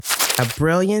a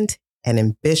brilliant and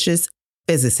ambitious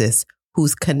physicist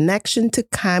whose connection to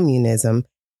communism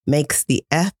makes the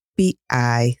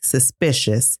FBI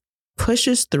suspicious,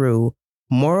 pushes through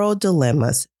moral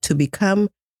dilemmas to become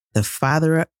the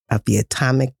father of the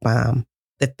atomic bomb.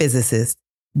 The physicist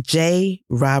J.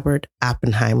 Robert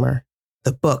Oppenheimer.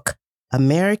 The book,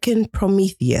 American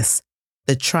Prometheus,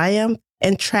 The Triumph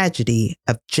and Tragedy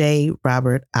of J.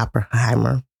 Robert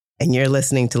Oppenheimer. And you're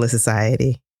listening to Lit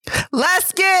Society.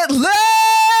 Let's get lit!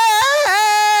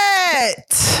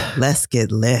 Let's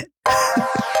get lit.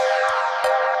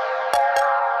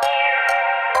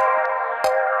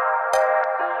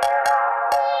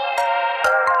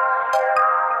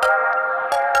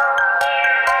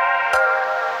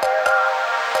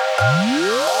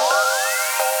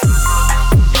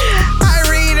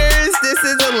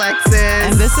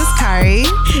 And this is Kari.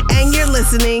 And you're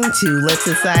listening to Lit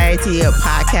Society, a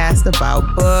podcast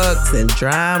about books and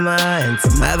drama and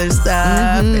some other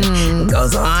stuff. And it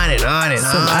goes on and on and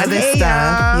some on. Other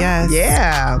stuff. Yes.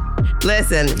 Yeah.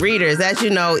 Listen, readers, as you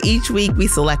know, each week we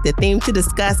select a theme to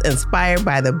discuss inspired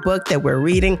by the book that we're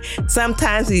reading.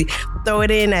 Sometimes we throw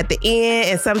it in at the end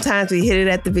and sometimes we hit it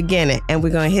at the beginning. And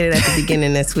we're going to hit it at the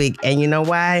beginning this week. And you know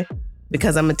why?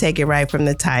 Because I'm going to take it right from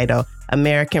the title,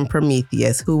 American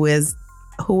Prometheus. Who is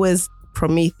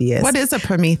Prometheus? What is a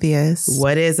Prometheus?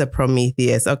 What is a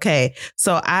Prometheus? Okay,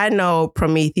 so I know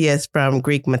Prometheus from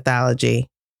Greek mythology.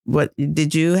 What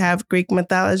did you have Greek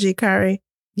mythology, Kari?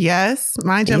 Yes,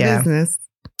 mind your business.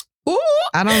 Ooh,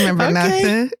 I don't remember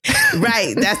nothing.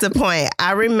 Right, that's the point.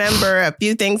 I remember a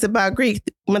few things about Greek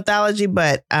mythology,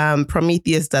 but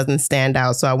Prometheus doesn't stand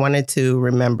out. So I wanted to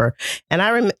remember, and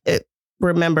I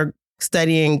remember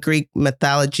studying Greek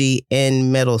mythology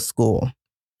in middle school.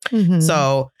 Mm-hmm.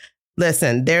 So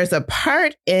listen, there's a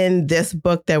part in this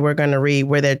book that we're going to read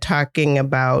where they're talking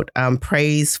about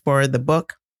praise for the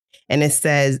book. And it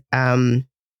says,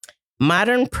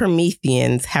 modern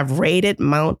Prometheans have raided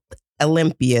Mount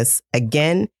Olympus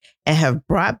again and have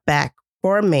brought back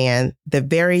for man the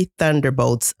very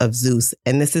thunderbolts of Zeus.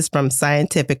 And this is from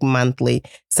Scientific Monthly,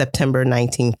 September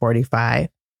 1945.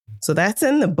 So that's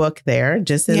in the book there.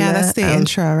 Just in that's the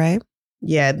intro, right?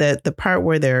 Yeah, the part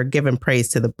where they're giving praise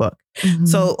to the book. Mm-hmm.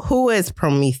 So who is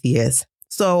Prometheus?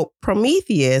 So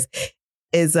Prometheus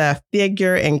is a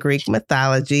figure in Greek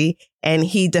mythology, and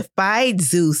he defied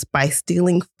Zeus by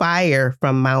stealing fire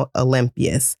from Mount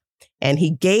Olympus. And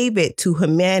he gave it to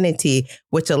humanity,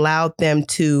 which allowed them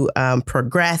to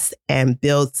progress and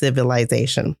build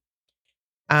civilization.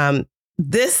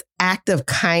 This act of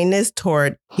kindness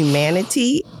toward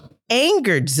humanity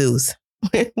angered Zeus.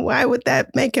 Why would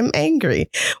that make him angry?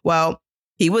 Well,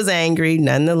 he was angry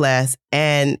nonetheless,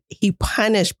 and he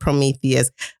punished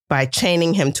Prometheus by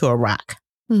chaining him to a rock.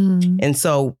 Mm-hmm. And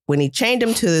so when he chained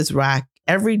him to this rock,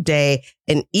 every day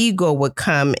an eagle would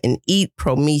come and eat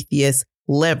Prometheus'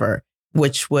 liver,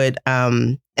 which would,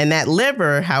 and that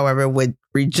liver, however, would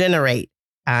regenerate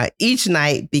each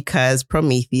night because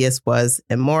Prometheus was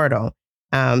immortal.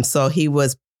 So he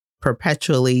was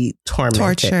perpetually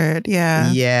tortured.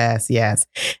 Yeah. Yes.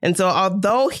 And so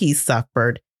although he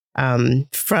suffered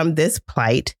from this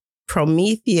plight,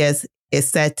 Prometheus is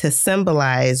said to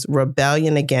symbolize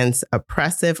rebellion against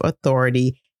oppressive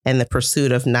authority and the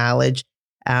pursuit of knowledge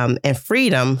and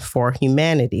freedom for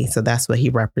humanity. So that's what he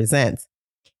represents.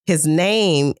 His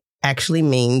name actually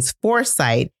means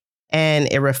foresight, and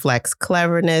it reflects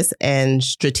cleverness and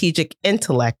strategic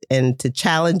intellect into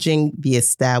challenging the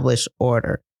established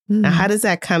order. Mm-hmm. Now, how does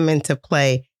that come into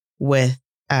play with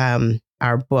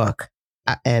our book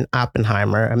and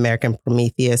Oppenheimer, American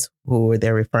Prometheus, who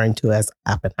they're referring to as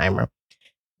Oppenheimer?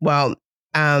 Well,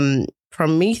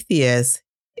 Prometheus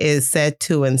is said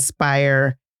to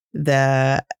inspire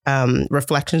the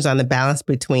reflections on the balance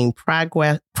between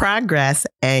progress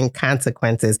and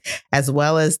consequences, as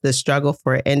well as the struggle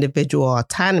for individual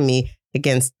autonomy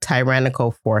against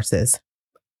tyrannical forces.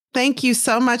 Thank you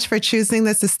so much for choosing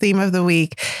this as theme of the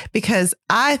week, because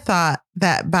I thought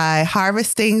that by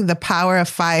harvesting the power of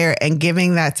fire and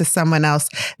giving that to someone else,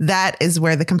 that is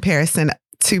where the comparison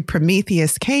to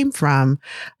Prometheus came from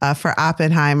for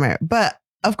Oppenheimer. But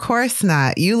of course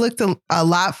not. You looked a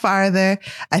lot farther.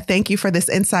 I thank you for this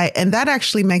insight. And that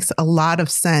actually makes a lot of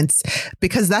sense,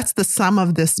 because that's the sum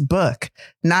of this book,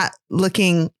 not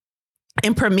looking.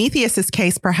 In Prometheus's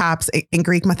case, perhaps in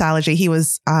Greek mythology, he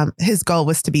was his goal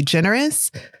was to be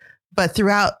generous. But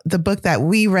throughout the book that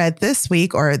we read this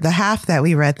week, or the half that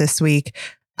we read this week,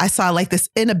 I saw like this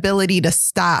inability to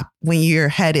stop when you're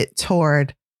headed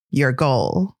toward your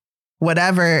goal,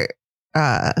 whatever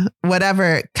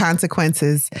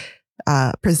consequences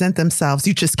present themselves,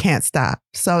 you just can't stop.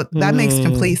 So that makes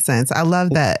complete sense. I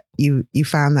love that you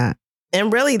found that.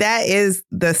 And really, that is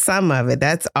the sum of it.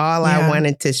 That's all I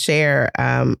wanted to share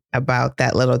about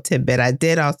that little tidbit. I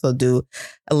did also do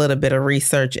a little bit of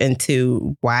research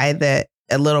into a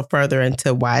little further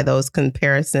into why those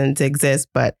comparisons exist,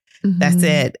 but that's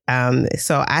it.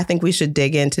 So I think we should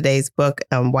dig in today's book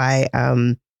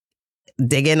and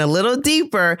dig in a little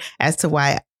deeper as to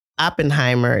why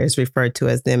Oppenheimer is referred to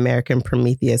as the American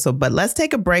Prometheus. But let's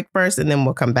take a break first and then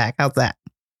we'll come back. How's that?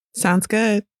 Sounds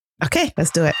good. Okay, let's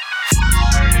do it.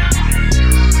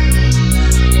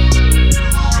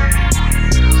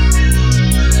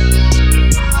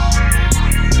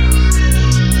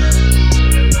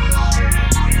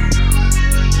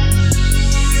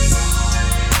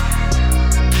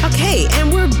 Okay,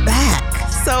 and we're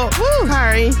back. So,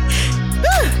 Kari,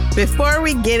 before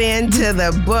we get into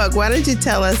the book, why don't you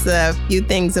tell us a few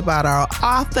things about our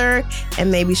author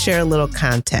and maybe share a little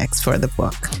context for the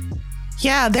book?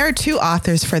 Yeah, there are two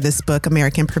authors for this book,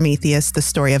 American Prometheus, the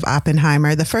story of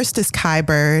Oppenheimer. The first is Kai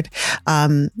Bird.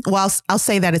 I'll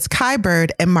say that it's Kai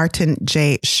Bird and Martin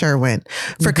J. Sherwin.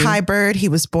 For Kai Bird, he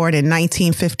was born in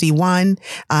 1951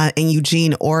 in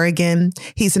Eugene, Oregon.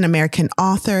 He's an American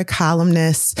author,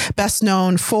 columnist, best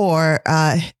known for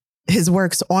his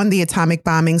works on the atomic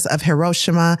bombings of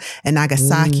Hiroshima and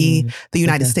Nagasaki, the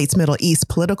United States Middle East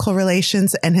political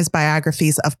relations, and his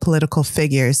biographies of political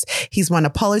figures. He's won a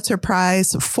Pulitzer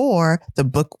Prize for the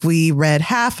book we read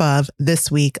half of this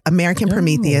week, American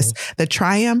Prometheus, The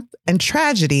Triumph and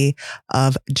Tragedy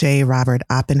of J. Robert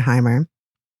Oppenheimer.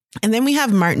 And then we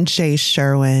have Martin J.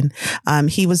 Sherwin.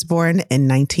 He was born in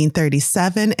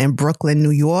 1937 in Brooklyn,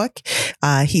 New York.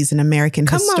 He's an American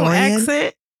historian. Come on,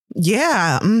 accent.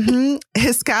 Yeah.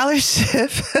 His scholarship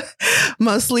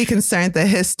mostly concerned the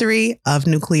history of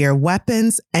nuclear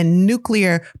weapons and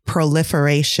nuclear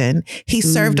proliferation. He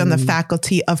served on the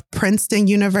faculty of Princeton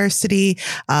University,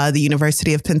 the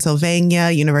University of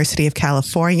Pennsylvania, University of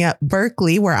California,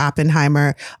 Berkeley, where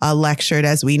Oppenheimer lectured,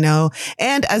 as we know,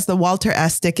 and as the Walter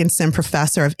S. Dickinson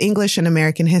Professor of English and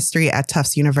American History at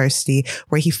Tufts University,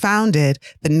 where he founded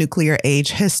the Nuclear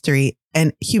Age History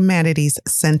and Humanities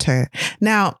Center.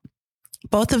 Now,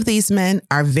 both of these men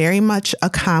are very much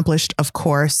accomplished, of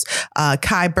course.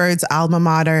 Kai Bird's alma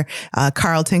mater,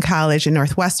 Carleton College and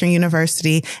Northwestern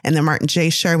University, and then Martin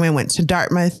J. Sherwin went to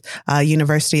Dartmouth,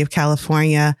 University of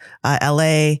California,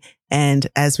 LA, and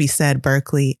as we said,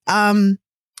 Berkeley.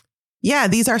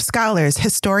 These are scholars,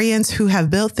 historians who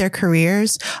have built their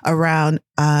careers around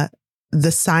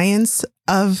the science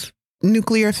of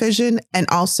nuclear fission and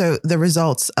also the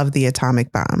results of the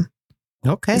atomic bomb.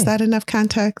 Okay. Is that enough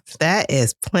context? That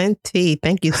is plenty.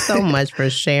 Thank you so much for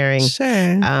sharing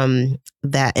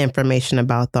that information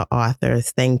about the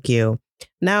authors. Thank you.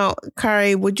 Now,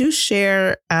 Kari, would you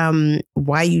share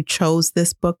why you chose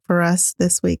this book for us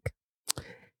this week?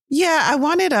 Yeah, I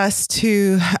wanted us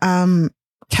to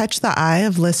catch the eye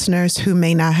of listeners who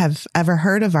may not have ever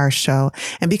heard of our show.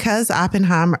 And because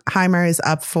Oppenheimer is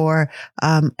up for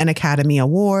an Academy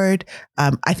Award,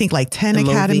 I think like 10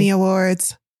 Academy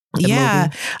Awards.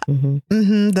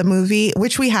 The movie,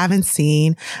 which we haven't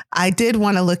seen. I did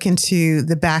want to look into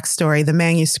the backstory, the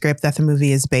manuscript that the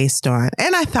movie is based on.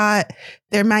 And I thought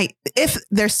if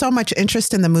there's so much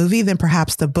interest in the movie, then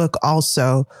perhaps the book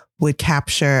also would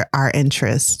capture our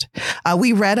interest.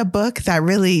 We read a book that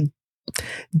really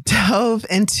dove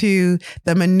into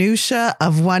the minutia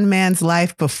of one man's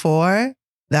life before.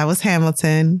 That was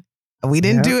Hamilton. We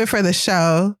didn't do it for the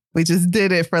show. We just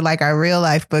did it for like our real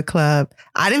life book club.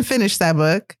 I didn't finish that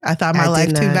book. I thought my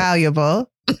life too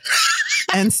valuable.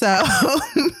 And so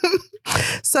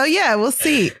yeah, we'll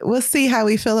see. We'll see how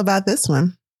we feel about this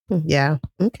one. Yeah.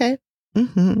 Okay.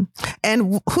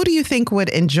 And who do you think would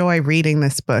enjoy reading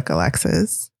this book,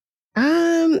 Alexis?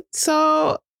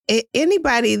 So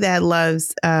anybody that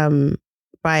loves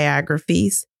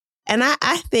biographies, and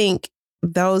I think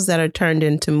those that are turned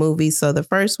into movies. So the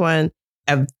first one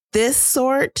of this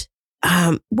sort,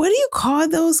 what do you call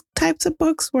those types of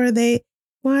books where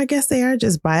I guess they are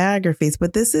just biographies,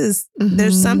 but this is,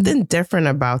 there's something different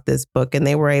about this book, and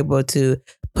they were able to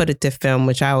put it to film,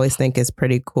 which I always think is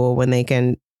pretty cool when they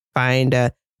can find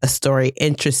a story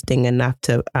interesting enough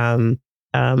to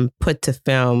put to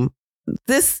film.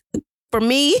 This, for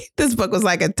me, this book was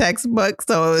like a textbook.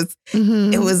 So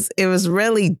it was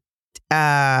really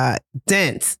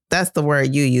dense. That's the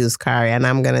word you use, Kari, and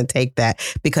I'm going to take that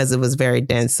because it was very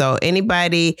dense. So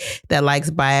anybody that likes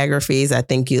biographies, I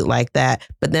think you'd like that.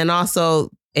 But then also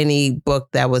any book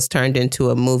that was turned into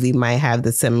a movie might have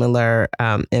the similar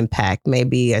impact.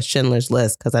 Maybe a Schindler's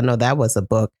List, because I know that was a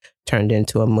book turned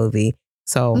into a movie.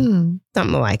 So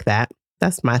something like that.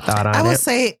 That's my thought on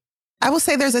it. I will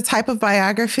say there's a type of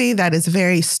biography that is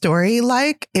very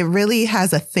story-like. It really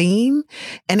has a theme,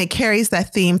 and it carries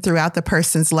that theme throughout the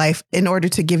person's life in order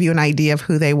to give you an idea of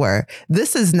who they were.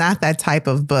 This is not that type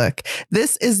of book.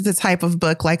 This is the type of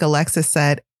book, like Alexis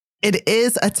said, it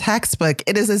is a textbook.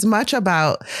 It is as much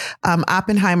about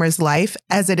Oppenheimer's life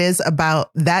as it is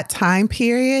about that time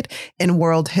period in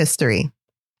world history.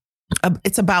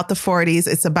 It's about the 40s.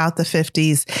 It's about the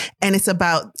 50s. And it's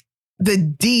about the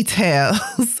details.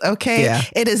 Okay. Yeah,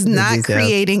 it is not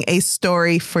creating a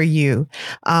story for you.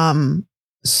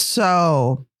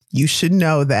 So you should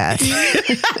know that.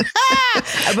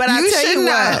 But I'll tell you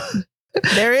what,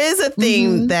 there is a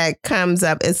theme that comes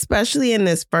up, especially in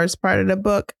this first part of the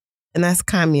book, and that's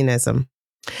communism.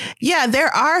 Yeah, there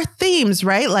are themes,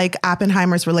 right? Like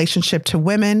Oppenheimer's relationship to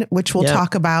women, which we'll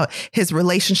talk about, his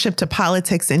relationship to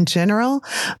politics in general.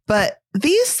 But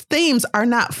these themes are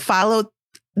not followed.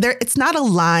 It's not a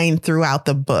line throughout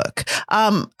the book.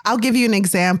 I'll give you an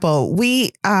example.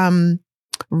 We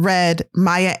read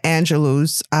Maya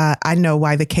Angelou's I Know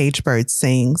Why the Cage Bird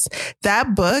Sings.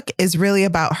 That book is really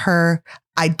about her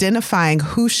identifying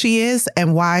who she is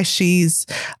and why she's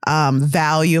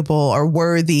valuable or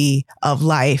worthy of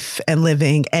life and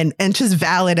living and just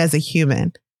valid as a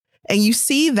human. And you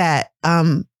see that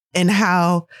in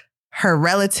how her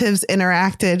relatives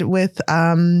interacted with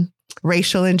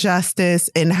racial injustice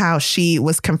and how she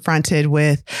was confronted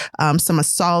with some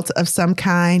assault of some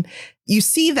kind. You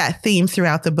see that theme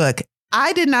throughout the book.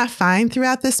 I did not find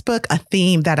throughout this book a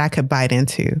theme that I could bite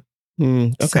into.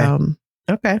 Okay. So,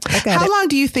 okay. How long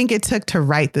do you think it took to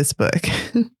write this book?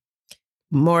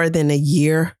 More than a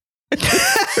year.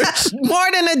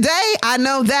 More than a day? I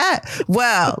know that.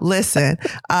 Well, listen,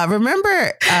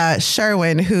 remember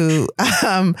Sherwin, who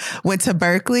went to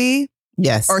Berkeley?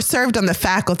 Yes. Or served on the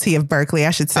faculty of Berkeley,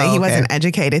 I should say. He wasn't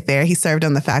educated there. He served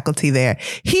on the faculty there.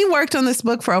 He worked on this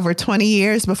book for over 20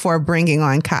 years before bringing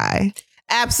on Kai.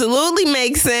 Absolutely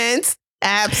makes sense.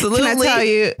 Absolutely. Can I tell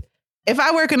you, if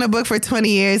I work on a book for 20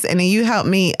 years and then you help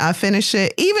me finish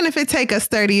it, even if it take us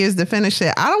 30 years to finish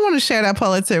it, I don't want to share that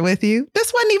Pulitzer with you.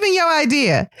 This wasn't even your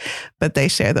idea. But they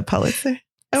share the Pulitzer.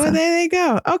 Oh, so. There they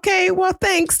go. Okay, well,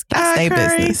 thanks. That's their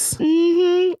business.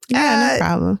 Mm-hmm. Yeah, no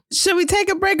problem. Should we take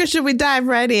a break or should we dive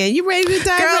right in? You ready to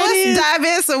dive Girl, right in? Let's dive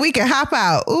in so we can hop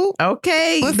out. Ooh.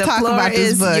 Okay, let's the talk floor about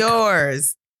this book.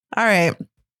 Yours. All right.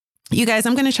 You guys,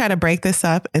 I'm going to try to break this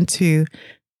up into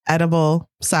edible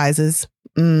sizes.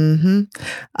 Pertaining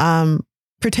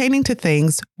to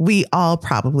things we all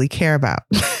probably care about.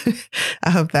 I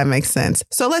hope that makes sense.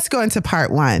 So let's go into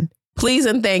part one. Please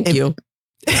and thank you.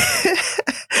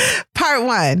 Part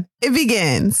one, it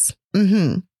begins.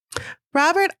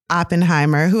 Robert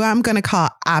Oppenheimer, who I'm going to call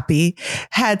Oppie,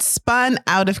 had spun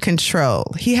out of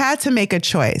control. He had to make a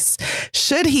choice.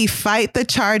 Should he fight the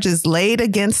charges laid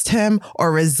against him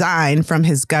or resign from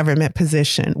his government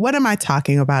position? What am I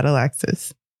talking about,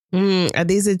 Alexis? Are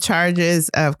these charges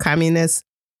of communism?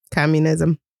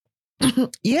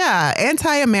 Yeah,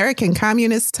 anti-American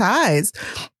communist ties.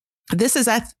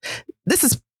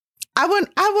 I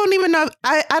won't even know.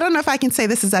 I don't know if I can say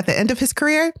this is at the end of his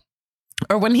career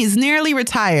or when he's nearly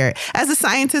retired. As a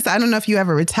scientist, I don't know if you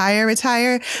ever retire,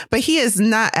 but he is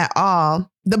not at all.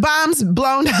 The bomb's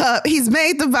blown up. He's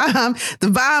made the bomb. The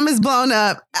bomb is blown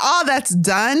up. All that's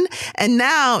done. And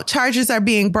now charges are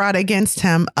being brought against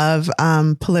him of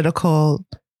political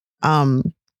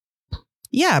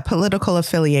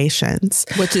affiliations.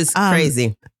 Which is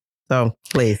crazy. So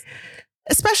please.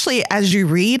 Especially as you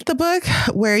read the book,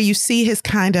 where you see his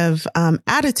kind of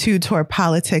attitude toward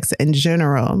politics in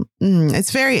general.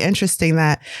 It's very interesting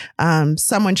that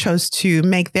someone chose to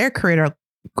make their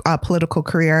political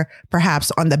career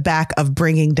perhaps on the back of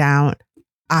bringing down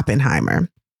Oppenheimer.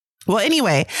 Well,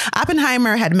 anyway,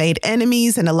 Oppenheimer had made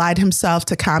enemies and allied himself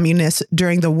to communists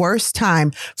during the worst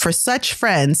time for such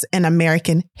friends in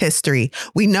American history.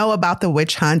 We know about the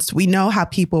witch hunts. We know how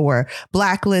people were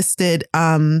blacklisted,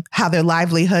 how their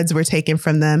livelihoods were taken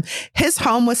from them. His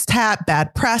home was tapped.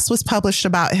 Bad press was published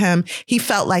about him. He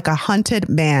felt like a hunted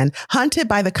man, hunted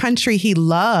by the country he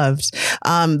loved,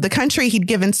 the country he'd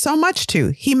given so much to.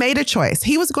 He made a choice.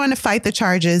 He was going to fight the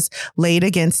charges laid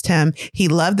against him. He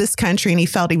loved this country and he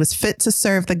felt he was fit to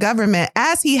serve the government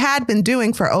as he had been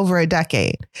doing for over a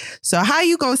decade. So how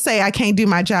you going to say I can't do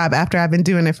my job after I've been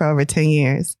doing it for over 10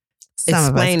 years? Explain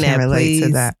of us can relate to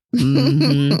that.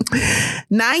 Mm-hmm.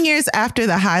 9 years after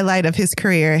the highlight of his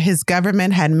career, his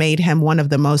government had made him one of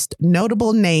the most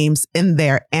notable names in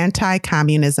their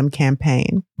anti-communism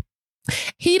campaign.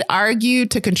 He'd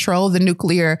argued to control the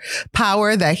nuclear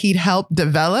power that he'd helped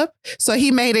develop. So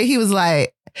he made it. He was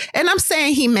like, and I'm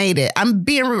saying he made it. I'm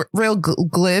being real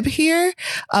glib here.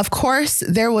 Of course,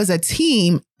 there was a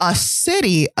team, a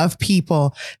city of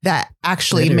people that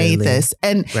actually made this.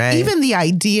 And even the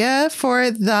idea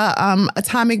for the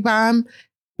atomic bomb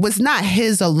was not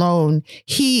his alone.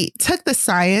 He took the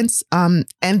science and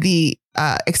the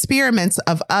experiments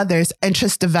of others and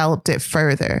just developed it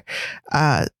further.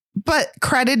 But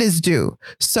credit is due.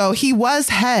 So he was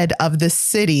head of the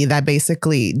city that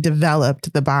basically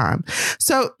developed the bomb.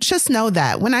 So just know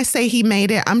that when I say he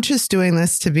made it, I'm just doing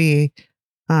this to be,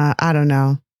 I don't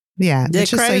know. Yeah. The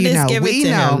just credit so you is know, given we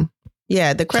to know. him.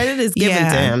 Yeah. The credit is given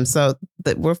to him. So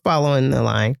that we're following the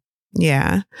line.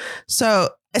 Yeah. So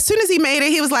as soon as he made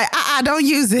it, he was like, don't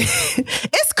use it.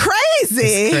 It's crazy.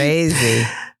 It's crazy.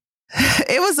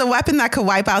 It was a weapon that could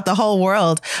wipe out the whole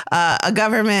world. A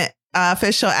government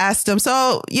official asked him,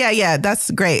 so yeah,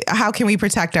 that's great. How can we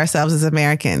protect ourselves as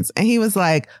Americans? And he was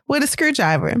like, with a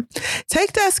screwdriver.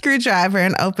 Take that screwdriver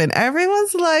and open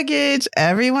everyone's luggage,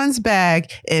 everyone's bag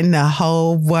in the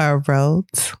whole world.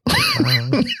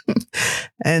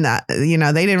 And,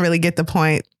 they didn't really get the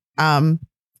point.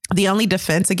 The only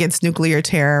defense against nuclear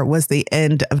terror was the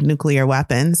end of nuclear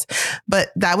weapons,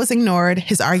 but that was ignored.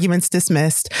 His arguments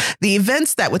dismissed. The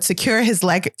events that would secure his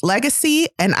legacy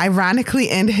and ironically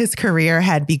end his career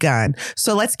had begun.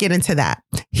 So let's get into that.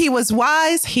 He was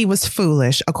wise. He was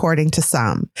foolish, according to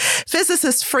some.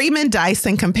 Physicist Freeman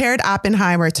Dyson compared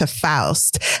Oppenheimer to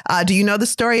Faust. Do you know the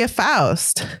story of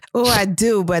Faust? Oh, I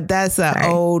do, but that's an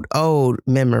old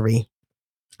memory.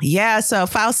 Yeah, so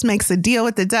Faust makes a deal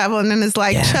with the devil and then it's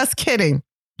like, just kidding.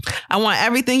 I want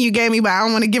everything you gave me, but I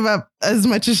don't want to give up as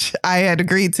much as I had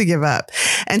agreed to give up.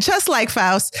 And just like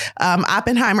Faust,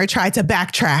 Oppenheimer tried to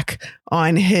backtrack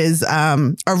on his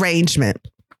arrangement.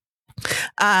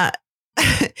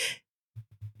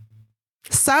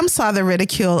 Some saw the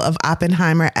ridicule of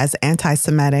Oppenheimer as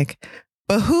anti-Semitic,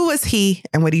 but who was he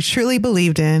and what he truly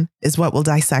believed in is what we'll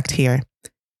dissect here.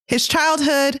 His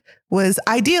childhood was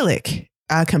idyllic.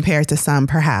 Compared to some,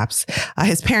 perhaps.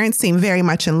 His parents seemed very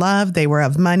much in love. They were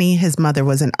of money. His mother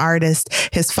was an artist.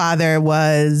 His father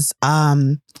was,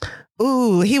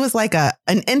 he was like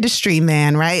an industry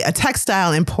man, right? A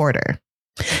textile importer.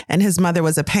 And his mother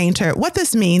was a painter. What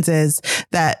this means is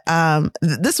that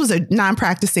this was a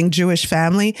non-practicing Jewish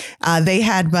family. They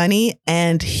had money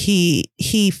and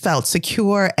he felt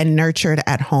secure and nurtured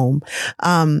at home.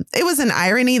 It was an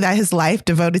irony that his life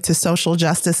devoted to social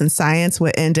justice and science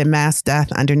would end in mass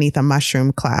death underneath a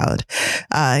mushroom cloud.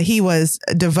 He was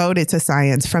devoted to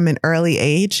science from an early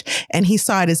age, and he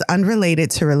saw it as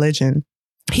unrelated to religion.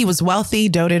 He was wealthy,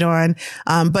 doted on,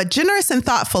 but generous and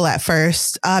thoughtful at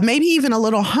first, maybe even a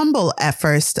little humble at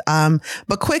first.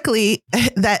 But quickly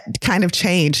that kind of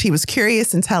changed. He was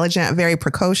curious, intelligent, a very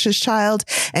precocious child,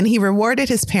 and he rewarded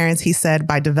his parents, he said,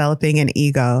 by developing an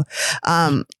ego.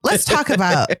 Let's talk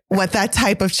about what that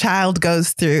type of child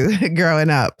goes through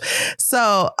growing up.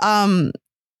 So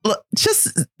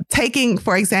just taking,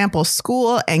 for example,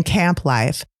 school and camp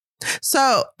life.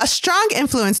 So a strong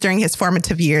influence during his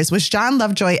formative years was John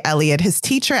Lovejoy Eliot, his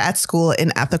teacher at school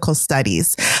in ethical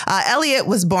studies. Eliot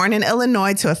was born in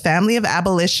Illinois to a family of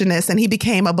abolitionists, and he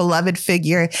became a beloved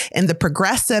figure in the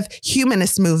progressive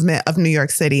humanist movement of New York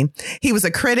City. He was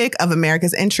a critic of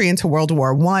America's entry into World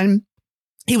War I.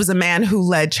 He was a man who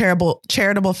led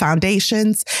charitable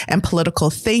foundations and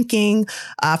political thinking.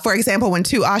 For example, when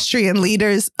two Austrian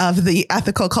leaders of the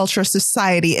Ethical Cultural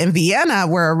Society in Vienna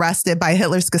were arrested by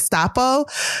Hitler's Gestapo,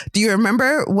 do you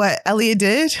remember what Eliot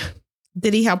did?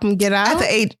 Did he help him get out?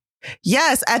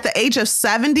 Yes, at the age of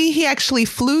 70, he actually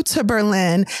flew to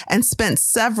Berlin and spent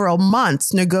several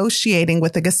months negotiating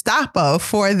with the Gestapo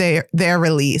for their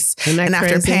release. And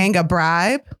after paying a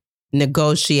bribe,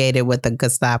 negotiated with the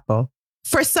Gestapo.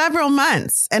 For several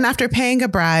months. And after paying a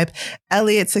bribe,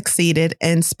 Eliot succeeded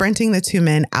in sprinting the two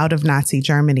men out of Nazi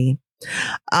Germany.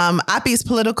 Oppie's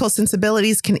political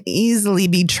sensibilities can easily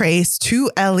be traced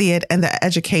to Eliot and the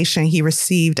education he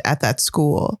received at that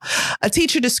school. A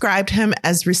teacher described him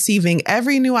as receiving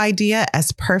every new idea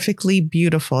as perfectly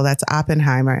beautiful. That's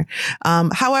Oppenheimer.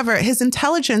 However, his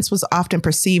intelligence was often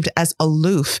perceived as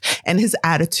aloof and his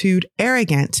attitude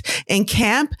arrogant. In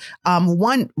camp,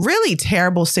 one really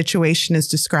terrible situation is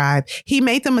described. He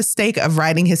made the mistake of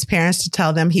writing his parents to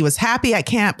tell them he was happy at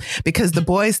camp because the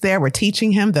boys there were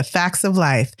teaching him the facts of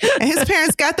life. And his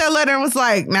parents got that letter and was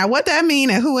like, now what that mean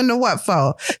and who and the what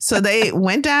for? So they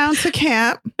went down to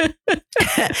camp.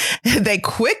 They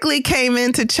quickly came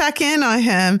in to check in on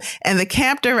him. And the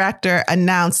camp director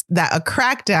announced that a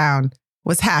crackdown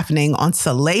was happening on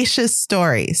Salacious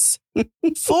Stories.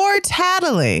 For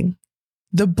tattling,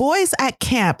 the boys at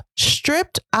camp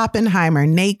stripped Oppenheimer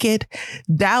naked,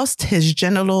 doused his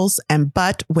genitals and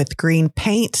butt with green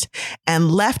paint,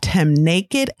 and left him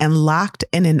naked and locked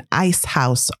in an ice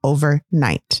house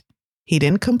overnight. He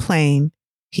didn't complain.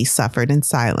 He suffered in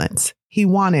silence. He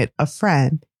wanted a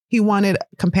friend. He wanted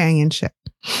companionship.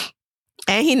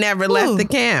 And he never left the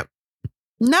camp.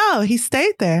 No, he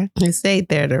stayed there. He stayed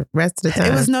there the rest of the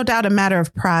time. It was no doubt a matter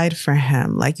of pride for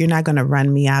him. Like, you're not going to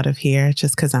run me out of here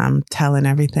just because I'm telling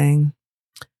everything.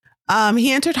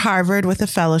 He entered Harvard with a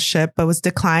fellowship, but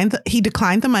he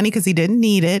declined the money because he didn't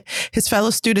need it. His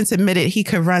fellow students admitted he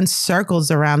could run circles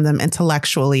around them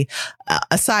intellectually,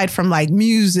 aside from like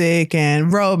music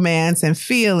and romance and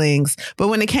feelings. But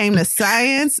when it came to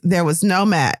science, there was no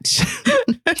match.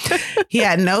 He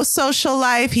had no social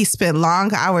life. He spent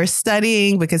long hours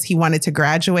studying because he wanted to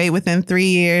graduate within 3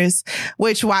 years,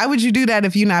 which why would you do that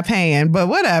if you're not paying? But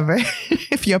whatever,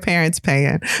 if your parents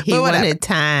paying. He wanted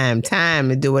time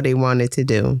to do what he wanted to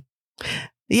do.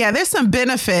 Yeah, there's some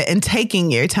benefit in taking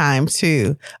your time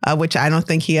too, which I don't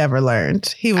think he ever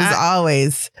learned. He was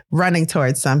always running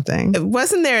towards something.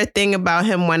 Wasn't there a thing about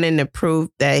him wanting to prove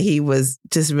that he was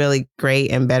just really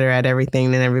great and better at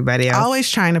everything than everybody else? Always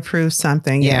trying to prove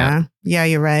something. Yeah,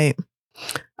 you're right.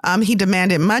 He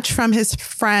demanded much from his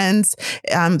friends.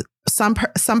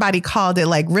 Somebody called it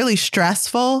like really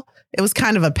stressful. It was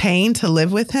kind of a pain to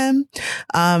live with him.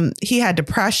 He had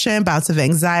depression, bouts of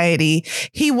anxiety.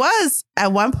 He was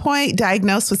at one point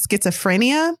diagnosed with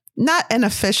schizophrenia, not an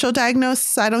official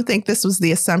diagnosis. I don't think this was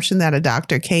the assumption that a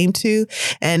doctor came to.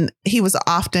 And he was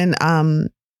often,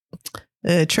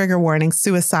 trigger warning,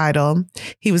 suicidal.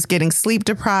 He was getting sleep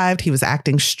deprived. He was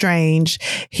acting strange.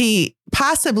 He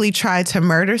possibly tried to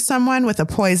murder someone with a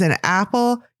poison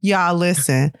apple. Y'all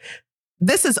listen.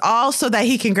 This is all so that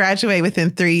he can graduate within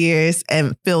 3 years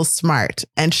and feel smart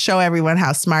and show everyone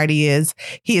how smart he is.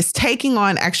 He is taking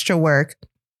on extra work.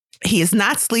 He is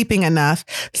not sleeping enough.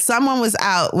 Someone was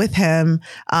out with him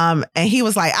and he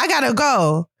was like, I gotta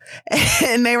go.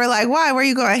 And they were like, why? Where are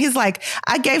you going? He's like,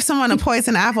 I gave someone a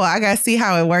poison apple. I gotta see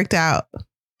how it worked out.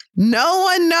 No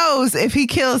one knows if he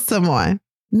kills someone.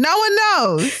 No one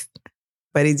knows.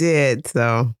 But he did,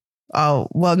 so. Oh,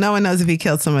 well, no one knows if he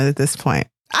killed someone at this point.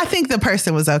 I think the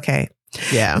person was okay.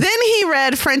 Yeah. Then he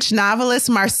read French novelist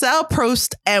Marcel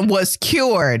Proust and was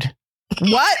cured.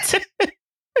 What?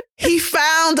 He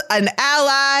found an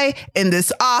ally in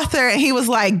this author and he was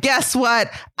like, guess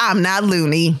what? I'm not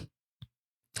loony.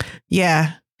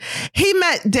 Yeah. He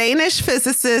met Danish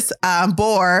physicist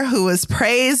Bohr, who was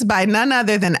praised by none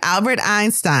other than Albert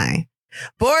Einstein.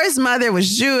 Bohr's mother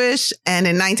was Jewish, and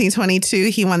in 1922,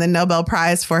 he won the Nobel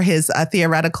Prize for his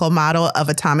theoretical model of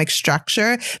atomic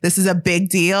structure. This is a big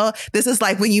deal. This is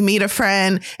like when you meet a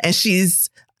friend and she's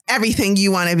everything you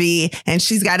want to be, and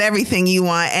she's got everything you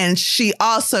want, and she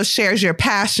also shares your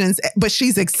passions, but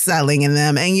she's excelling in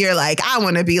them, and you're like, I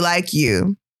want to be like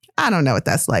you. I don't know what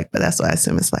that's like, but that's what I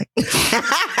assume it's like.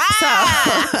 So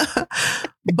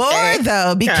Bohr,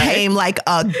 though, became like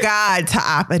a god to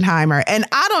Oppenheimer. And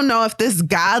I don't know if this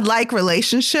godlike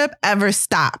relationship ever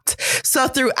stopped. So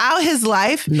throughout his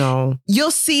life,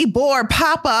 you'll see Bohr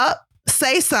pop up,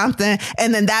 say something,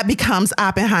 and then that becomes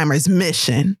Oppenheimer's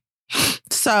mission.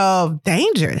 So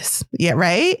dangerous. Yeah,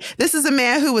 right? This is a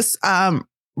man who was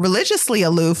religiously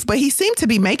aloof, but he seemed to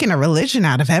be making a religion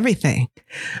out of everything.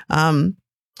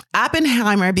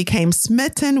 Oppenheimer became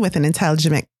smitten with an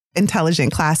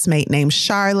intelligent classmate named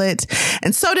Charlotte,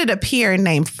 and so did a peer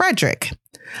named Frederick.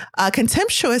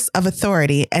 Contemptuous of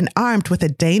authority and armed with a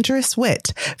dangerous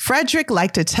wit, Frederick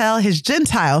liked to tell his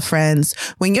Gentile friends,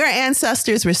 when your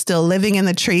ancestors were still living in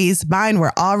the trees, mine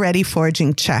were already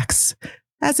forging checks.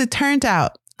 As it turned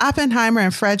out, Oppenheimer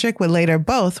and Frederick would later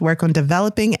both work on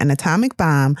developing an atomic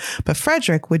bomb, but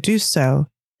Frederick would do so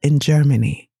in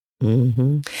Germany.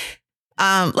 Mm-hmm.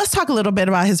 Let's talk a little bit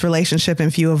about his relationship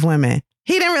and view of women.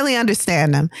 He didn't really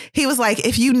understand them. He was like,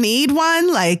 if you need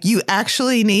one, like you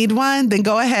actually need one, then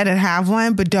go ahead and have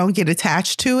one, but don't get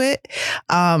attached to it.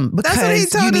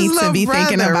 Because you need to be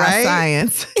thinking about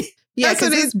science. Yeah,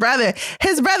 because his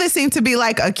brother seemed to be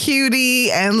like a cutie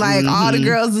and like all the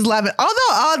girls is loving,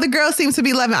 although all the girls seem to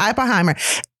be loving Oppenheimer.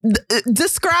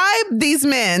 Describe these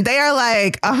men. They are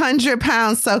like 100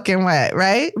 pounds soaking wet,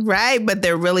 right? Right. But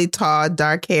they're really tall,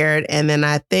 dark haired. And then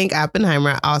I think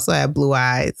Oppenheimer also had blue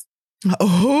eyes.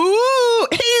 Oh,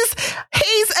 he's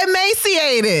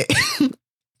emaciated.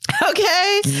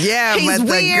 Okay. Yeah, He's but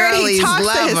the weird. girlies He talks to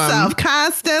love himself him.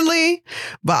 constantly,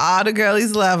 but all the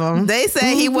girlies love him. They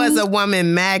say he was a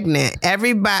woman magnet.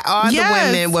 Everybody, all the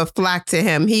women would flock to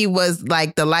him. He was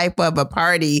like the life of a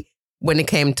party when it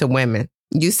came to women.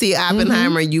 You see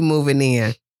Oppenheimer, you moving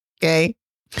in. Okay.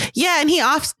 Yeah, and he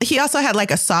also had like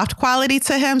a soft quality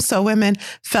to him, so women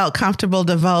felt comfortable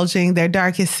divulging their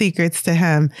darkest secrets to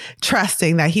him,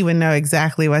 trusting that he would know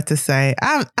exactly what to say.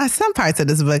 Some parts of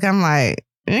this book, I'm like,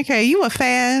 okay, you a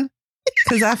fan?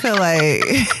 Because I feel like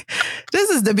this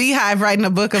is the Beehive writing a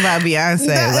book about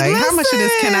Beyonce. How much of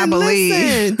this can I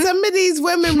believe? Some of these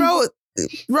women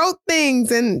wrote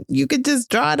things, and you could just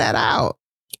draw that out.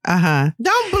 Don't blame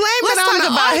it on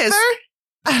the author.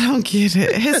 I don't get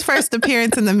it. His first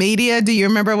appearance in the media. Do you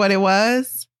remember what it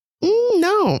was?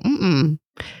 No.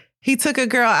 He took a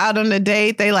girl out on a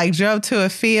date. They like drove to a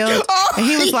field and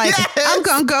he was like, I'm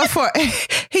going to go for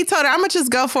he told her, I'm going to just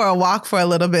go for a walk for a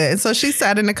little bit. And so she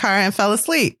sat in the car and fell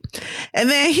asleep. And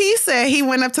then he said he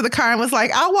went up to the car and was like,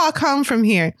 I'll walk home from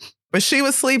here. But she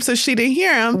was asleep, so she didn't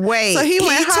hear him. Wait, so he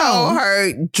went home. Told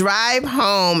her, drive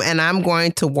home and I'm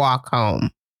going to walk home.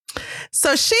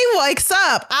 So she wakes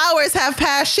up, hours have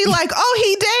passed. She like, oh,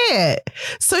 he dead.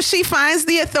 So she finds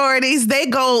the authorities. They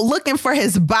go looking for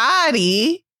his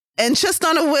body. And just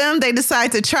on a whim, they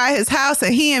decide to try his house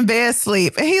and he in bed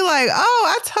sleep. And he like,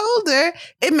 oh, I told her.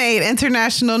 It made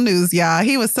international news, y'all.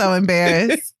 He was so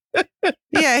embarrassed.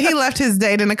 Yeah, he left his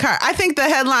date in the car. I think the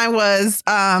headline was,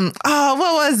 what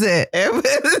was it?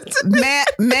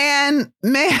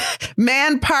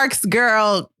 Man parks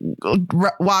girl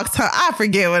walks home. I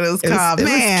forget what it was called. It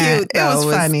was cute, though. It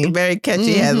was funny. Very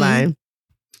catchy headline.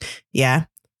 Yeah.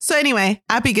 So anyway,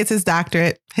 Oppie gets his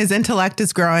doctorate. His intellect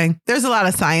is growing. There's a lot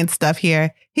of science stuff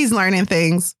here. He's learning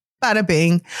things. Bada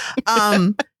bing.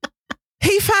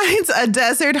 He finds a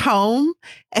desert home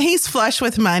and he's flush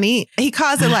with money. He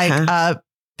calls it like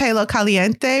Palo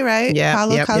Caliente, right? Yeah.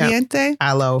 Palo Caliente.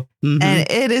 Palo. Mm-hmm.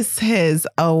 And it is his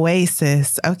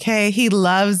oasis. Okay. He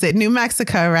loves it. New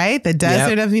Mexico, right? The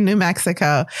desert of New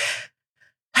Mexico.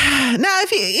 Now,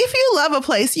 if you love a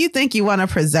place, you think you want to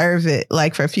preserve it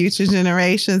like for future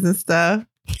generations and stuff.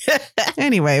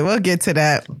 Anyway, we'll get to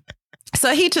that.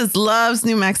 So he just loves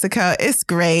New Mexico. It's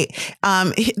great.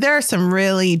 There are some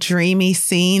really dreamy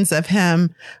scenes of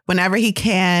him whenever he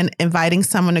can, inviting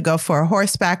someone to go for a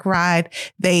horseback ride.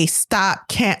 They stop,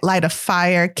 can't light a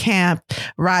fire, camp,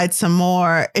 ride some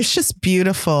more. It's just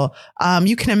beautiful.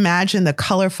 You can imagine the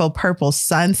colorful purple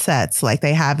sunsets like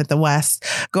they have at the West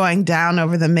going down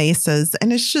over the mesas.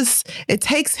 And it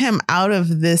takes him out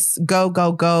of this go,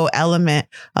 go, go element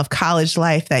of college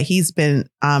life that he's been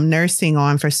nursing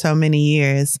on for so many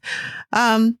years.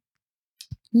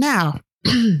 Now,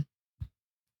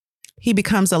 he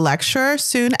becomes a lecturer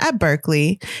soon at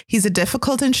Berkeley. He's a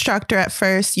difficult instructor at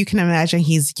first. You can imagine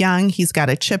he's young. He's got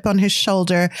a chip on his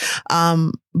shoulder.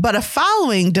 But a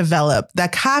following developed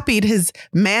that copied his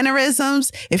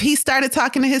mannerisms. If he started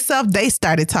talking to himself, they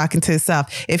started talking to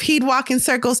himself. If he'd walk in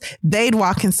circles, they'd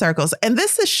walk in circles. And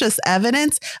this is just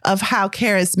evidence of how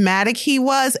charismatic he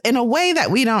was in a way that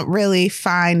we don't really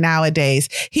find nowadays.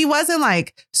 He wasn't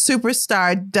like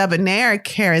superstar debonair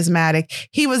charismatic.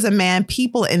 He was a man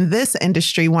people in this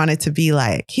industry wanted to be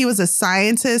like. He was a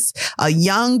scientist, a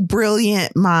young,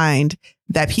 brilliant mind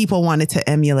that people wanted to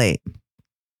emulate.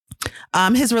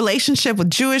 His relationship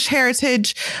with Jewish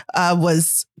heritage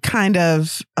was kind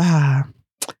of,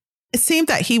 it seemed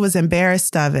that he was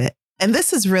embarrassed of it. And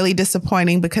this is really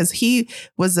disappointing because he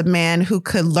was a man who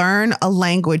could learn a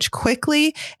language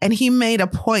quickly, and he made a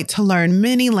point to learn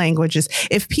many languages.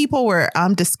 If people were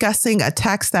discussing a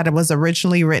text that was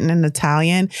originally written in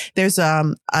Italian, there's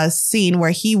a scene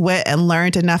where he went and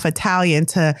learned enough Italian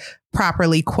to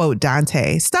properly quote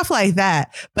Dante, stuff like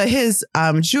that. But his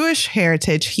Jewish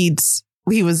heritage, he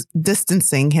was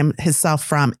distancing himself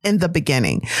from in the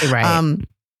beginning. Right.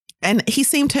 And he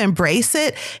seemed to embrace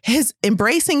it. His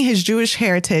embracing his Jewish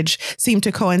heritage seemed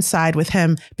to coincide with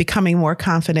him becoming more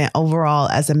confident overall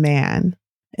as a man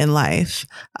in life.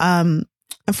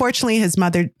 Unfortunately, his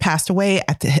mother passed away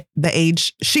at the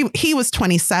age, he was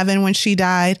 27 when she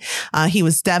died. He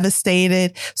was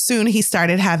devastated. Soon he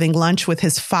started having lunch with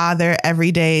his father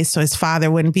every day so his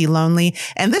father wouldn't be lonely.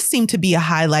 And this seemed to be a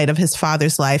highlight of his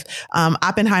father's life.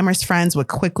 Oppenheimer's friends would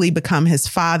quickly become his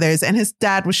fathers, and his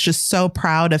dad was just so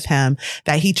proud of him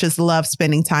that he just loved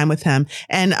spending time with him.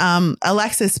 And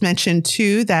Alexis mentioned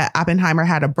too that Oppenheimer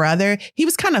had a brother. He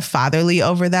was kind of fatherly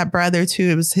over that brother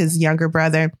too. It was his younger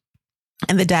brother.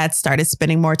 And the dad started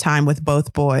spending more time with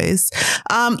both boys.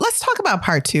 Let's talk about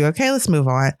part 2. Okay, let's move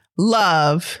on.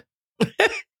 Love,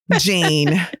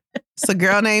 Gene. It's a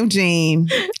girl named Jean.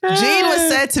 Jean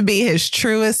was said to be his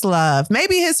truest love.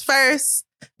 Maybe his first,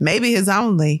 maybe his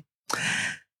only.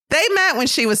 They met when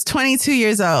she was 22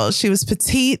 years old. She was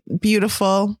petite,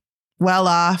 beautiful, well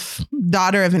off,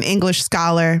 daughter of an English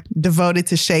scholar, devoted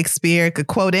to Shakespeare, could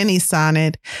quote any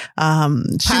sonnet.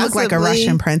 She looked like a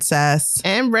Russian princess.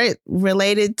 And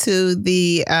related to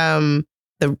the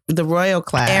royal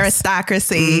class.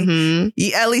 Aristocracy.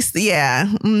 Mm-hmm. At least, yeah.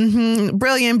 Mm-hmm.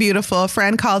 Brilliant, beautiful. A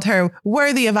friend called her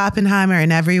worthy of Oppenheimer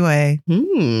in every way.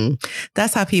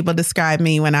 That's how people describe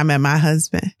me when I met my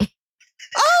husband.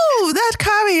 Oh, that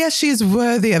Kari, yes, she's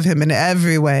worthy of him in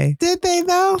every way. Did they,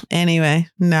 though? Anyway,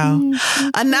 no.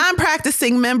 A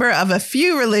non-practicing member of a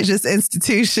few religious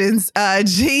institutions,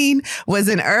 Jean was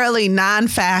an early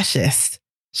non-fascist.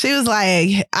 She was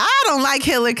like, I don't like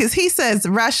Hitler because he says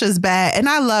Russia's bad and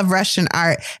I love Russian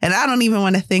art. And I don't even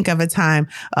want to think of a time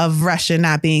of Russia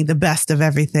not being the best of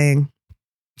everything.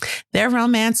 Their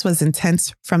romance was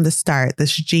intense from the start,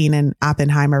 this Jean and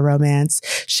Oppenheimer romance.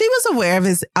 She was aware of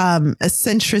his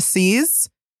eccentricities.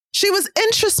 She was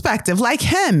introspective like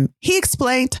him. She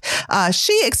explained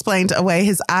away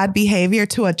his odd behavior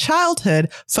to a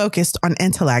childhood focused on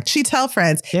intellect. She'd tell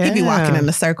friends, he'd be walking in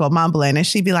a circle mumbling, and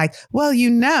she'd be like, well,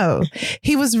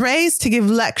 he was raised to give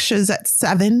lectures at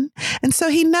 7. And so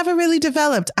he never really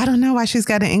developed. I don't know why she's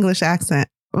got an English accent.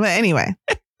 But anyway,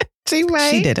 she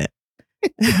didn't.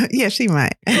 Yeah, she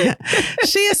might.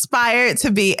 She aspired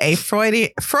to be a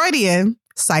Freudian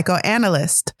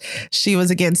psychoanalyst. She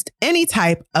was against any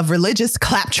type of religious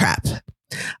claptrap.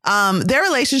 Their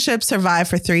relationship survived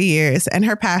for 3 years, and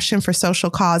her passion for social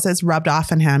causes rubbed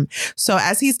off on him. So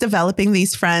as he's developing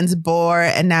these friends, Bohr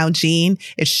and now Jean,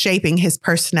 is shaping his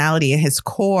personality and his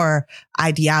core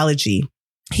ideology.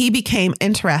 He became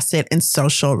interested in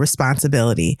social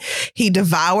responsibility. He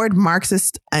devoured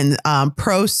Marxist and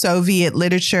pro-Soviet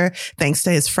literature thanks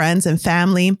to his friends and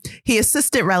family. He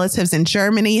assisted relatives in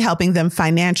Germany, helping them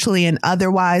financially and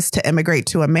otherwise to immigrate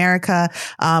to America.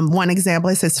 One example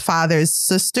is his father's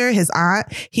sister, his aunt.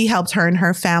 He helped her and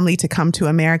her family to come to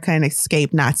America and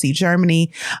escape Nazi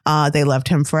Germany. They loved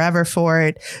him forever for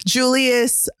it.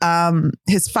 Julius,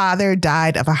 his father,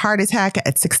 died of a heart attack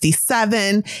at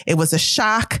 67. It was a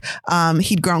shock.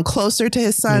 He'd grown closer to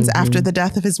his sons after the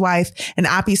death of his wife, and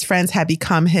Oppie's friends had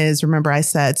become his, remember I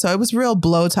said. So it was a real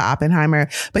blow to Oppenheimer,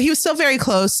 but he was still very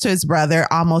close to his brother,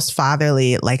 almost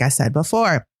fatherly, like I said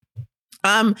before.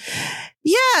 So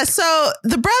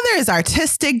the brother is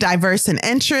artistic, diverse in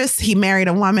interests. He married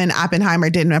a woman Oppenheimer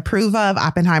didn't approve of.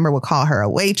 Oppenheimer would call her a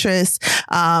waitress.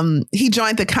 He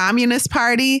joined the Communist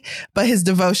Party, but his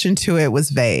devotion to it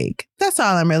was vague. That's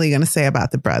all I'm really going to say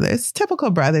about the brothers. Typical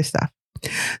brother stuff.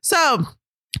 So,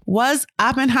 was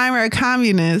Oppenheimer a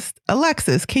communist?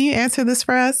 Alexis, can you answer this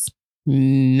for us?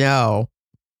 No.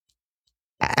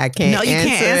 I can't. No, you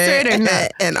can't answer it or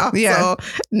not. And also,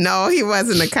 no, he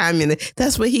wasn't a communist.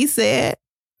 That's what he said.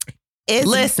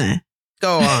 Listen.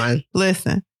 Go on.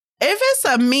 Listen. If it's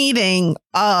a meeting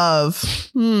of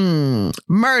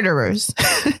murderers,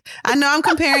 I know I'm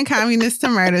comparing communists to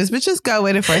murderers, but just go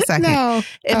with it for a second. No.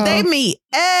 If they meet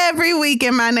every week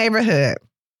in my neighborhood,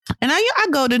 and I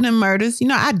go to the murders,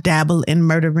 I dabble in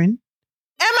murdering.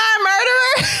 Am I a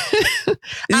murderer?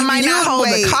 I might not hold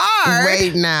a card.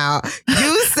 Wait now.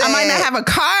 You said I might not have a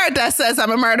card that says I'm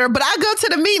a murderer, but I go to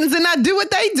the meetings and I do what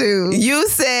they do. You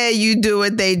said you do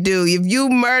what they do. If you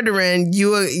murdering,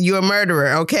 you're a murderer,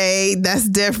 okay? That's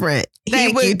different.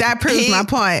 Thank you. That proves my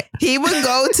point. He would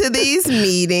go to these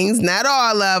meetings, not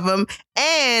all of them,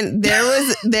 and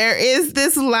there is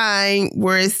this line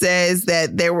where it says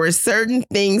that there were certain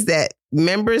things that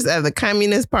members of the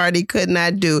Communist Party could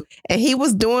not do, and he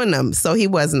was doing them, so he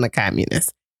wasn't a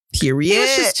communist. Period. He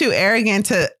was just too arrogant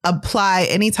to apply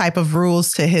any type of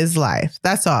rules to his life.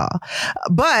 That's all.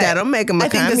 But that'll make him a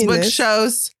communist. Think this book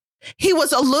shows he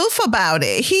was aloof about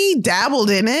it. He dabbled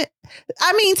in it.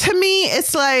 I mean, to me,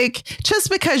 it's like just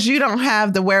because you don't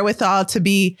have the wherewithal to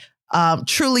be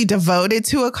truly devoted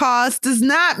to a cause does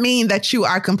not mean that you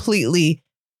are completely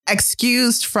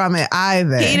excused from it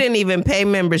either. He didn't even pay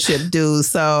membership dues,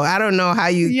 so I don't know how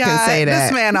you can say that.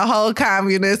 This man a whole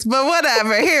communist, but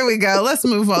whatever. Here we go. Let's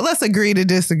move on. Let's agree to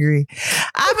disagree.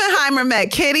 Oppenheimer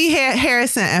met Kitty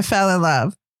Harrison and fell in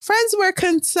love. Friends were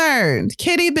concerned.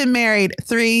 Kitty been married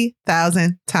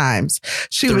 3,000 times.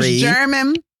 She was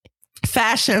German,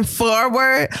 fashion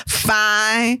forward,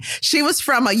 fine. She was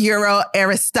from a Euro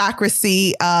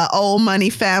aristocracy, old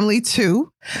money family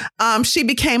too. She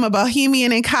became a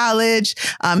bohemian in college,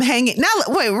 hanging. Now,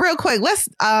 wait, real quick.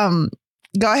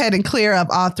 go ahead and clear up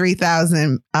all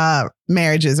 3,000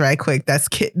 marriages right quick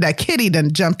that Kitty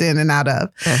done jumped in and out of.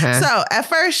 So at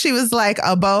first she was like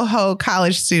a boho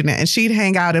college student, and she'd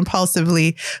hang out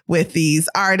impulsively with these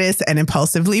artists and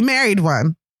impulsively married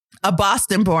one, a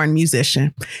Boston-born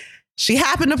musician. She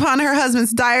happened upon her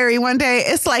husband's diary one day.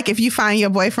 It's like if you find your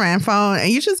boyfriend's phone and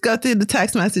you just go through the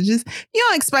text messages, you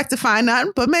don't expect to find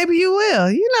nothing, but maybe you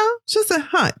will, just a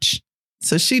hunch.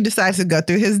 So she decides to go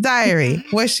through his diary.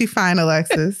 What'd she find,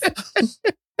 Alexis?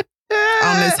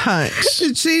 On this hunch.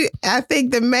 I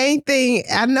think the main thing,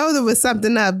 I know there was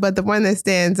something up, but the one that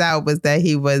stands out was that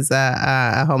he was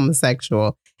a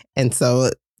homosexual. And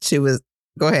so she was,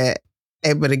 go ahead,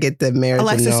 able to get the marriage.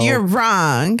 Alexis, you're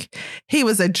wrong. He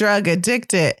was a drug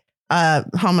addicted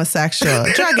homosexual,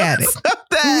 drug addict.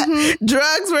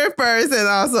 Drugs were first, and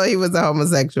also he was a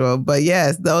homosexual. But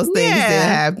yes, those things did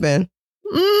happen.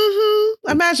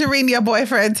 Imagine reading your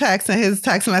boyfriend text, and his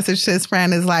text message to his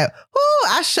friend is like, "Ooh,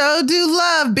 I sure do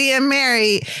love being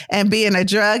married and being a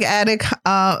drug addict,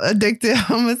 addicted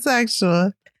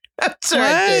homosexual." I'm sure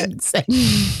it didn't say.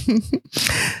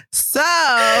 So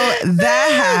that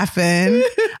happened.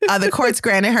 The courts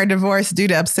granted her divorce due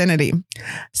to obscenity.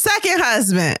 Second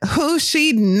husband, who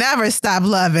she never stopped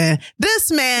loving. This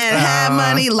man had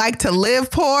money, liked to live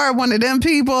poor, one of them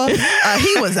people.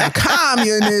 He was a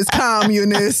communist,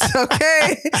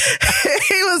 okay?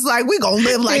 He was like, we gonna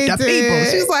live like the people.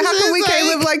 She was like, how come we can't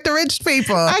live like the rich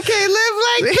people? I can't live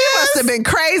like He must have been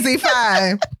crazy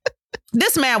fine.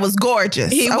 This man was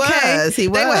gorgeous. He was. They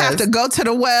would have to go to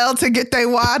the well to get their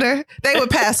water. They would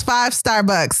pass 5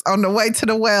 Starbucks on the way to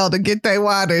the well to get their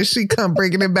water. She come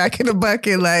bringing it back in the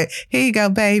bucket like, here you go,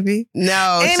 baby.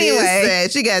 No, anyway,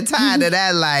 she got tired of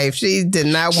that life. She did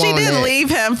not want it. She didn't leave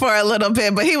him for a little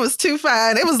bit, but he was too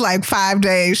fine. It was like 5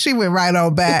 days. She went right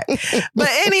on back. But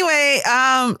anyway,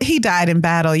 he died in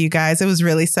battle, you guys. It was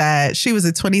really sad. She was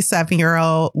a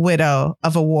 27-year-old widow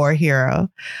of a war hero.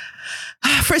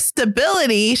 For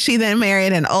stability, she then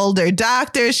married an older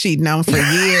doctor she'd known for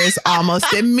years.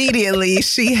 Almost immediately,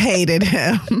 she hated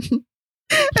him.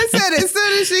 I said as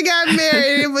soon as she got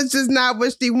married, it was just not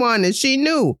what she wanted. She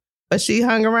knew, but she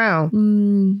hung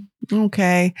around.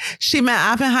 Okay. She met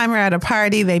Oppenheimer at a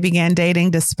party. They began dating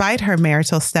despite her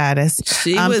marital status.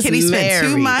 She was Kitty married.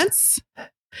 Spent 2 months.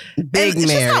 Big and married.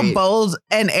 Just how bold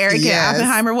and arrogant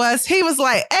Oppenheimer was. He was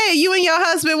like, hey, you and your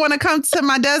husband want to come to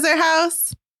my desert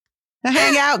house?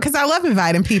 Hang out, because I love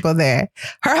inviting people there.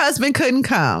 Her husband couldn't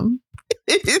come.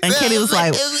 And Kitty was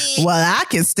like, well, I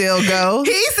can still go.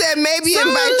 He said, maybe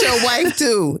invite your wife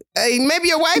too. Maybe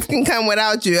your wife can come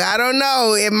without you. I don't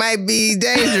know. It might be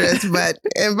dangerous, but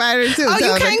invite her too. Oh,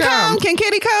 you can't come? Can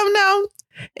Kitty come? No.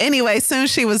 Anyway, soon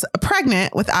she was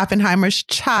pregnant with Oppenheimer's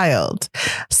child.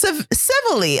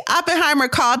 Civilly, Oppenheimer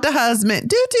called the husband.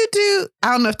 Do.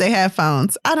 I don't know if they had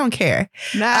phones. I don't care.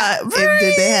 Did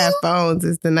they have phones?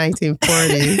 It's the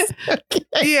 1940s.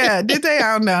 Okay. Yeah, did they?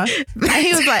 I don't know. And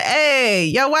he was like, hey,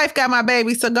 your wife got my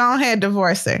baby, so go ahead,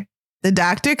 divorce her. The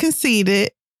doctor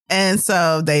conceded. And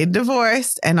so they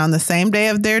divorced. And on the same day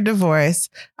of their divorce,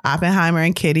 Oppenheimer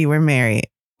and Kitty were married.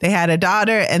 They had a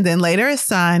daughter and then later a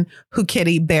son who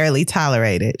Kitty barely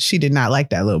tolerated. She did not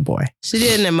like that little boy. She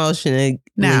didn't emotionally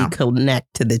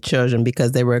connect to the children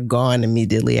because they were gone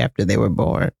immediately after they were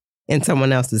born in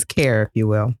someone else's care, if you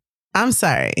will. I'm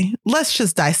sorry. Let's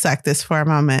just dissect this for a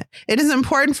moment. It is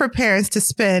important for parents to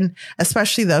spend,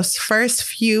 especially those first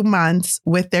few months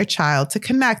with their child, to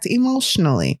connect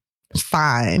emotionally.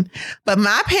 Fine. But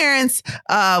my parents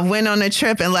went on a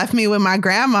trip and left me with my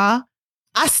grandma.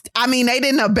 I mean, they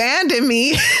didn't abandon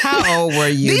me. How old were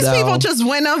you? These people just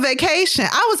went on vacation.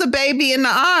 I was a baby in the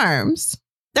arms.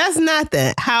 That's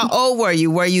nothing. How old were you?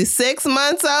 Were you 6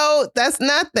 months old? That's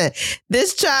nothing.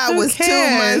 This child was 2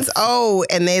 months old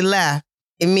and they left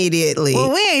immediately.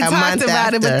 Well, we ain't talked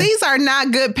about it, but these are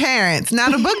not good parents. Now,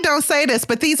 the book don't say this,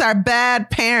 but these are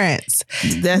bad parents.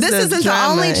 This isn't the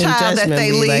only child that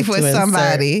they leave with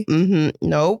somebody.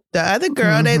 Nope. The other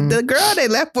girl, the girl they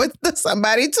left with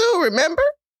somebody too, remember?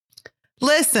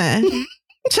 Listen,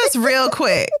 just real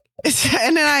quick,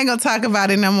 and then I ain't going to talk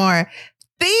about it no more.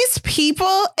 These people,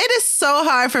 it is so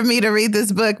hard for me to read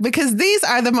this book because these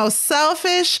are the most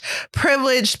selfish,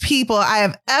 privileged people I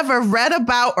have ever read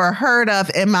about or heard of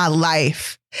in my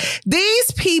life.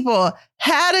 These people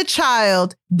had a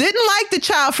child, didn't like the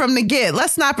child from the get.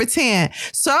 Let's not pretend.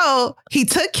 So he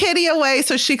took Kitty away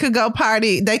so she could go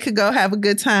party. They could go have a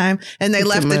good time. And they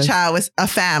left the child with a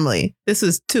family. This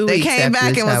was 2 weeks. They came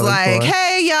back and was like,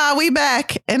 hey, y'all, we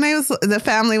back. And the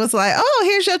family was like, oh,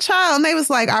 here's your child. And they was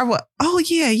like, oh,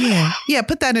 yeah.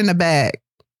 Put that in a bag.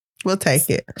 We'll take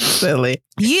it. Silly.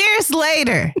 Years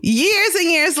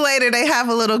and years later, they have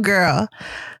a little girl.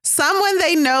 Someone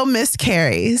they know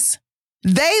miscarries.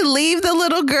 They leave the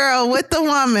little girl with the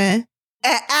woman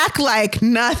and act like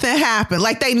nothing happened.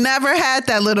 Like they never had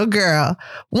that little girl.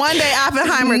 One day,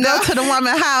 Oppenheimer go to the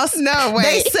woman's house. No way.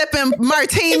 They sipping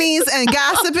martinis and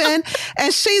gossiping.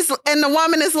 And the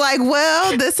woman is like,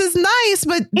 well, this is nice,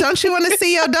 but don't you want to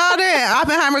see your daughter? And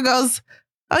Oppenheimer goes,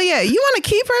 oh yeah, you want to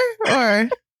keep her? Or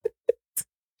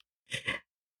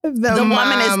the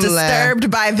woman is disturbed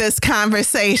by this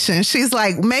conversation. She's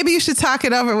like, maybe you should talk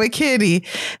it over with Kitty.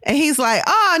 And he's like,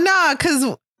 oh no,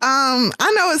 because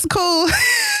I know it's cool.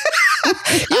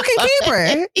 You can keep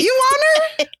her. You want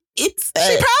her? She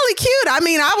probably cute. I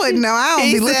mean, I wouldn't know. I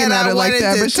don't be looking at her like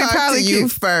that, but she probably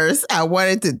cute. First, I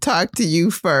wanted to talk to you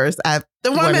first.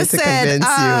 The woman said,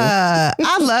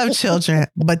 I love children,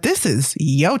 but this is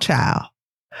your child.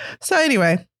 So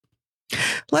anyway,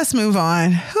 let's move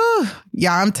on. Whew.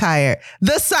 Y'all, I'm tired.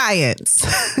 The science.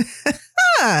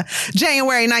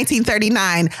 January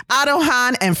 1939, Otto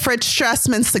Hahn and Fritz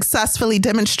Strassmann successfully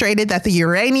demonstrated that the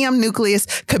uranium nucleus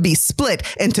could be split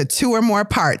into two or more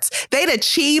parts. They'd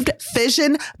achieved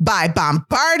fission by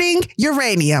bombarding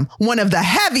uranium, one of the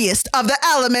heaviest of the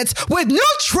elements, with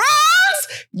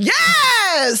neutrons.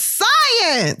 Yes,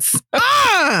 science.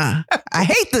 I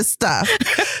hate this stuff.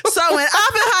 So when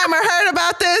Oppenheimer heard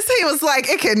about this, he was like,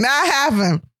 it could not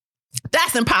happen.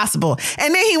 That's impossible.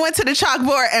 And then he went to the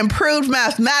chalkboard and proved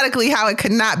mathematically how it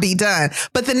could not be done.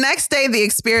 But the next day, the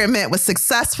experiment was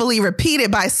successfully repeated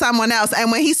by someone else.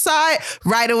 And when he saw it,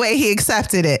 right away, he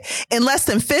accepted it. In less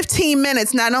than 15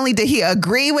 minutes, not only did he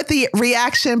agree with the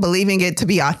reaction, believing it to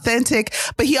be authentic,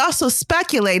 but he also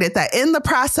speculated that in the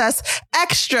process,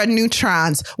 extra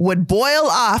neutrons would boil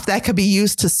off that could be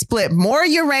used to split more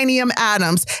uranium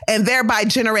atoms and thereby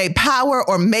generate power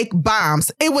or make bombs.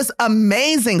 It was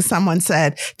amazing, someone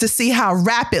said, to see how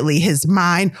rapidly his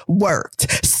mind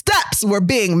worked. Steps were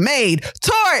being made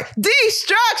toward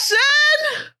destruction.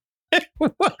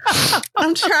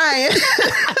 I'm trying.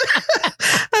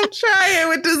 I'm trying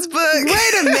with this book. Way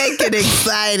to make it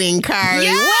exciting, Carly.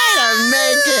 Yes! Way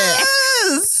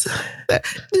to make it.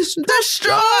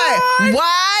 Destroy.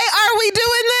 Why are we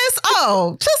doing this?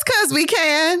 Oh, just because we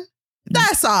can.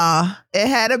 That's all. It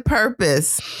had a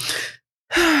purpose.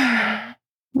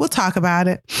 We'll talk about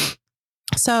it.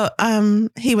 So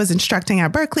he was instructing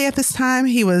at Berkeley at this time.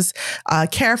 He was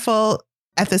careful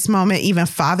at this moment, even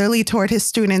fatherly toward his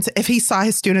students. If he saw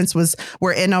his students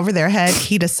were in over their head,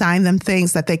 he'd assign them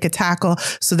things that they could tackle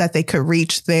so that they could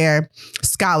reach their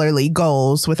scholarly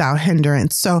goals without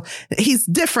hindrance. So he's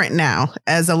different now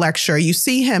as a lecturer. You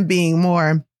see him being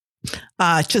more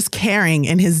just caring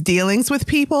in his dealings with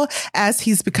people as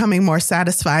he's becoming more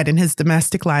satisfied in his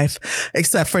domestic life,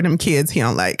 except for them kids he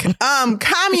don't like.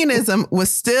 Communism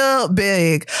was still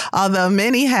big, although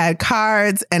many had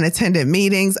cards and attended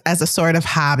meetings as a sort of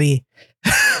hobby.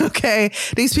 Okay.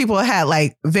 These people had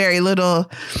like very little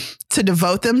to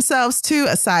devote themselves to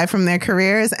aside from their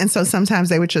careers. And so sometimes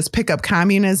they would just pick up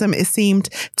communism. It seemed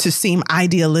to seem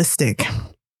idealistic.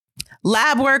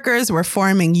 Lab workers were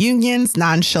forming unions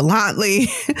nonchalantly.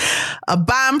 A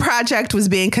bomb project was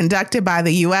being conducted by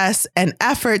the U.S., an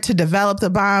effort to develop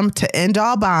the bomb to end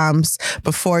all bombs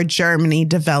before Germany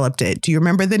developed it. Do you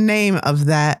remember the name of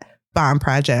that bomb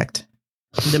project?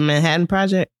 The Manhattan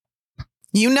Project?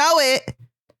 You know it.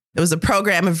 It was a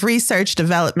program of research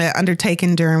development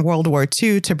undertaken during World War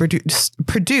II to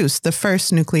produce the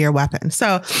first nuclear weapon.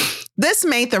 So this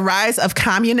made the rise of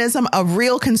communism a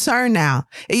real concern now.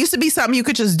 It used to be something you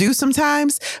could just do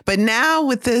sometimes, but now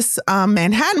with this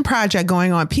Manhattan Project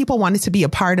going on, people wanted to be a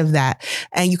part of that.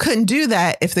 And you couldn't do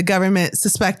that if the government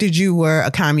suspected you were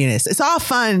a communist. It's all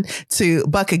fun to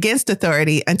buck against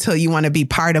authority until you want to be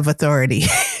part of authority.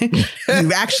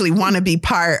 You actually want to be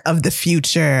part of the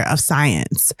future of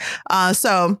science.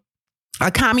 So a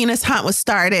communist hunt was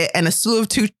started and a slew of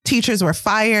teachers were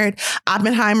fired.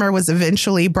 Oppenheimer was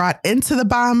eventually brought into the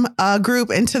bomb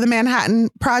group, into the Manhattan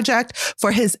Project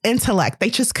for his intellect. They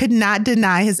just could not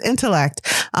deny his intellect.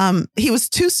 He was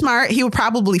too smart. He would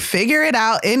probably figure it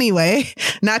out anyway,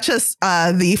 not just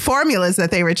the formulas that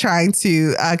they were trying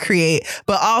to create,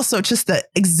 but also just the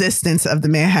existence of the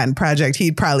Manhattan Project.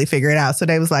 He'd probably figure it out. So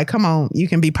they was like, come on, you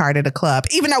can be part of the club,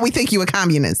 even though we think you a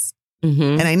communist.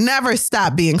 Mm-hmm. And I never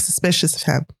stopped being suspicious of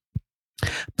him.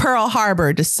 Pearl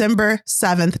Harbor, December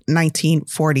 7th,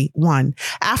 1941.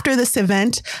 After this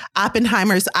event,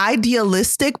 Oppenheimer's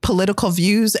idealistic political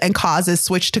views and causes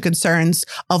switched to concerns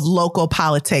of local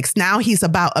politics. Now he's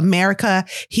about America.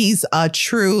 He's a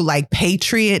true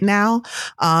patriot now.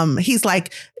 He's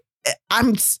like,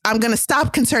 I'm going to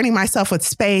stop concerning myself with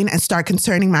Spain and start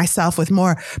concerning myself with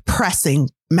more pressing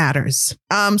matters.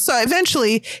 So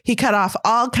eventually he cut off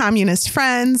all communist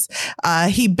friends.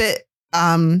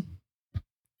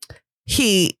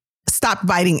 He stopped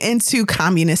biting into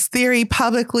communist theory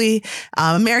publicly.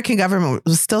 American government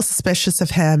was still suspicious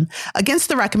of him. Against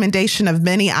the recommendation of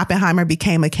many, Oppenheimer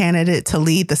became a candidate to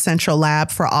lead the central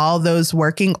lab for all those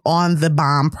working on the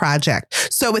bomb project.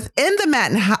 So within the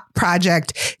Manhattan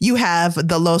Project, you have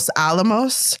the Los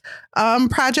Alamos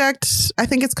project, I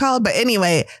think it's called. But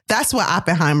anyway, that's what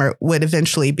Oppenheimer would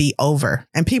eventually be over.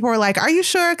 And people were like, are you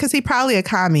sure? Because he probably a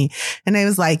commie. And they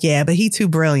was like, yeah, but he too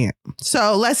brilliant.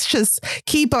 So let's just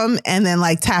keep him and then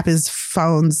like tap his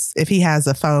phones if he has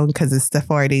a phone, because it's the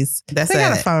 40s. They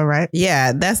got a phone, right?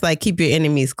 Yeah, that's like keep your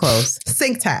enemies close.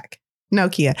 SyncTac,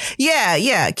 Nokia.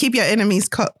 Yeah. Keep your enemies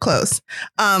close.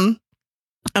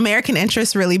 American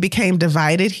interests really became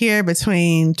divided here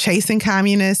between chasing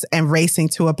communists and racing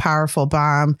to a powerful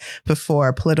bomb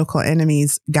before political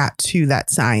enemies got to that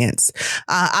science.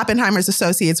 Oppenheimer's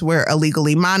associates were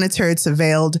illegally monitored,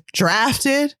 surveilled,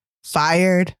 drafted,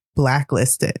 fired,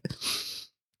 blacklisted.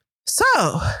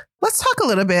 So let's talk a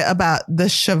little bit about the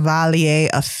Chevalier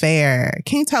affair.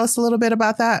 Can you tell us a little bit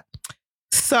about that?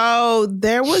 So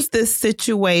there was this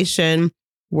situation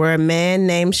where a man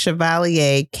named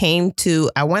Chevalier came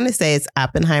to, I want to say it's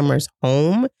Oppenheimer's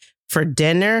home for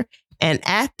dinner. And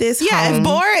at this home... if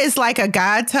Bohr is like a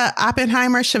god to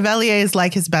Oppenheimer, Chevalier is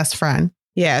like his best friend.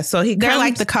 Yeah, so they're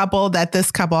like the couple that this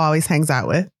couple always hangs out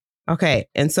with. Okay,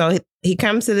 and so he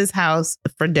comes to this house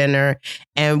for dinner.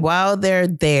 And while they're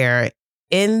there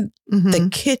in the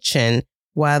kitchen,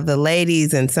 while the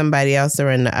ladies and somebody else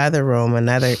are in the other room,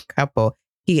 another couple,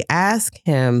 he asked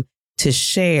him to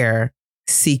share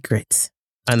secrets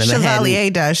on the Chevalier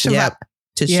does.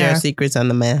 To share secrets on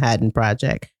the Manhattan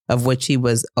Project, of which he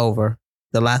was over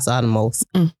the Los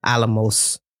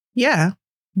Alamos. Yeah.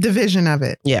 Division of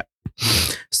it. Yeah.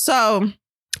 So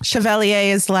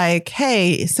Chevalier is like,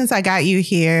 hey, since I got you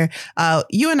here,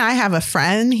 you and I have a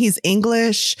friend. He's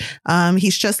English.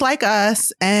 He's just like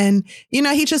us. And,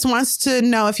 he just wants to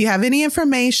know if you have any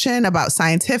information about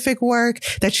scientific work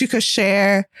that you could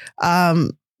share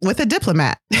with a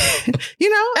diplomat,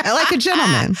 like a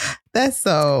gentleman. That's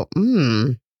so.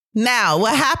 Now,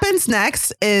 what happens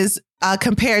next is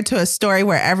compared to a story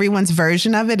where everyone's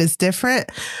version of it is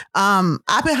different.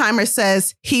 Oppenheimer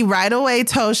says he right away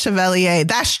told Chevalier,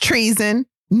 that's treason.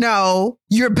 No,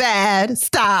 you're bad.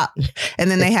 Stop.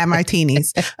 And then they had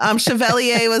martinis.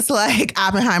 Chevalier was like,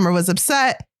 Oppenheimer was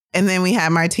upset. And then we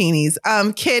had martinis.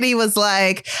 Kitty was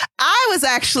like, I was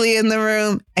actually in the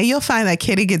room. And you'll find that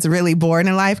Kitty gets really bored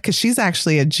in life because she's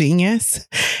actually a genius.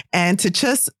 And to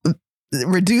just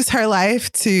reduce her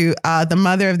life to the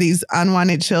mother of these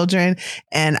unwanted children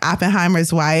and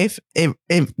Oppenheimer's wife,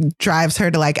 it drives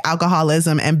her to like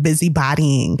alcoholism and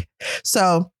busybodying.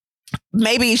 So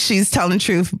maybe she's telling the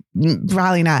truth.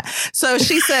 Probably not. So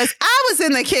she says, I was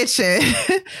in the kitchen.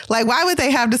 Like, why would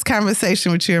they have this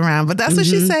conversation with you around? But that's what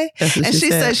she said. And she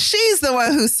said she's the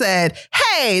one who said,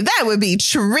 hey, that would be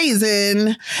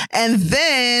treason. And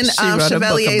then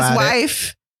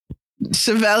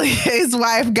Chevalier's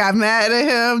wife got mad at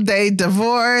him. They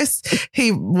divorced.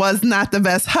 He was not the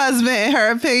best husband in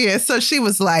her opinion. So she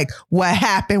was like, what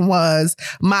happened was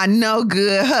my no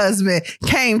good husband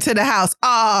came to the house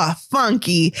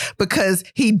funky because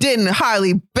he didn't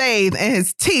hardly bathe and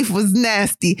his teeth was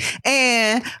nasty.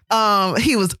 And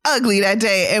he was ugly that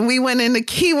day. And he went in the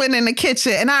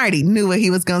kitchen and I already knew what he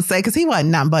was going to say because he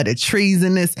wasn't nothing but a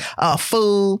treasonous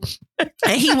fool.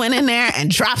 And he went in there and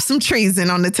dropped some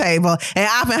treason on the table. And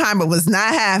Oppenheimer was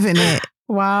not having it.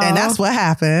 Wow. And that's what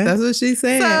happened. That's what she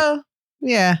said. So,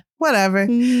 yeah, whatever.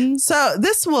 Mm-hmm. So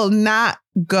this will not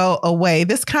go away.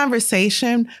 This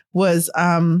conversation was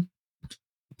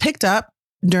picked up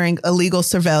during illegal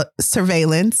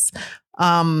surveillance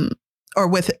or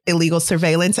with illegal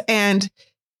surveillance. And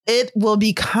it will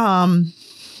become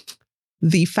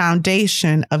the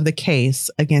foundation of the case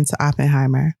against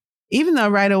Oppenheimer. Even though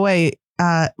right away,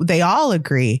 they all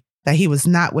agree that he was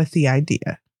not with the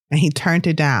idea and he turned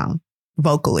it down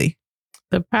vocally.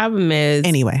 The problem is,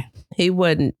 anyway, he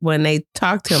wouldn't, when they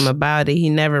talk to him about it, he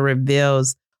never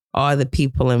reveals all the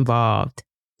people involved.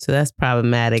 So that's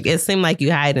problematic. It seemed like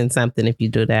you're hiding something if you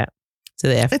do that to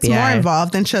the FBI. It's more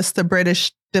involved than just the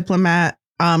British diplomat,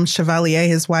 Chevalier,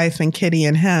 his wife, and Kitty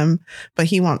and him, but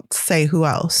he won't say who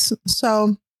else.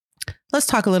 So Let's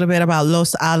talk a little bit about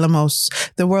Los Alamos,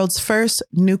 the world's first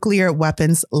nuclear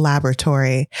weapons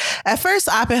laboratory. At first,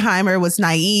 Oppenheimer was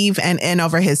naive and in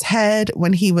over his head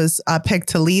when he was picked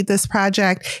to lead this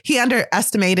project. He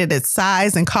underestimated its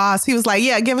size and cost. He was like,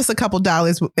 yeah, give us a couple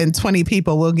dollars and 20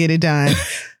 people, we'll get it done.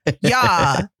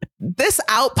 Y'all, this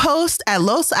outpost at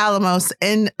Los Alamos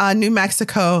in New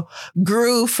Mexico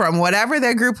grew from whatever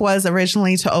their group was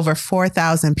originally to over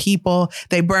 4,000 people.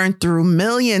 They burned through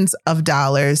millions of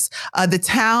dollars. The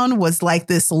town was like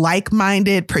this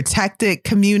like-minded, protected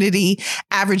community,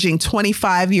 averaging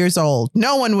 25 years old.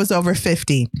 No one was over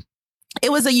 50. It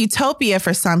was a utopia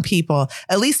for some people,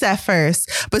 at least at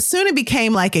first, but soon it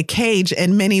became like a cage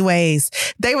in many ways.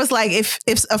 They was like, if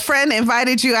a friend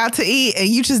invited you out to eat and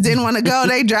you just didn't want to go,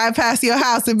 they drive past your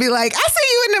house and be like, I see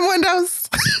you in the windows.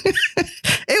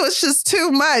 It was just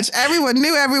too much. Everyone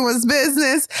knew everyone's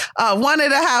business. One of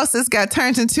the houses got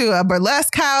turned into a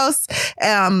burlesque house.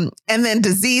 And then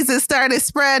diseases started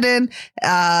spreading.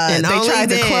 And they tried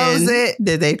to close it.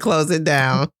 Did they close it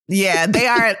down? Yeah,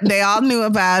 they all knew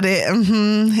about it.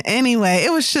 Anyway,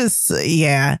 it was just,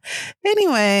 yeah.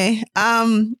 Anyway,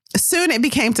 soon it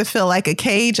became to feel like a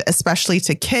cage, especially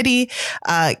to Kitty.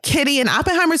 Kitty and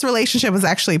Oppenheimer's relationship was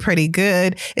actually pretty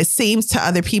good. It seems to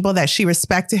other people that she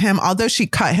respected him, although she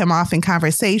cut him off in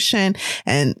conversation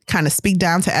and kind of speak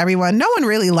down to everyone. No one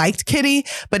really liked Kitty,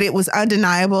 but it was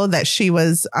undeniable that she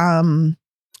was,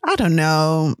 I don't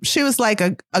know. She was like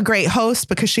a great host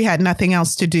because she had nothing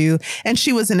else to do. And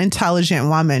she was an intelligent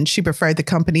woman. She preferred the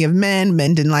company of men.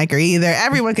 Men didn't like her either.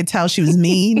 Everyone could tell she was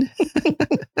mean.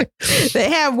 They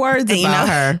have words about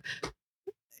her.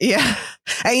 Yeah.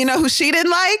 And you know who she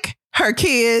didn't like? Her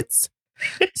kids.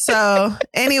 So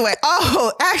anyway,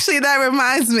 actually, that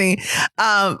reminds me.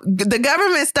 The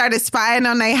government started spying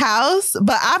on their house,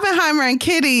 but Oppenheimer and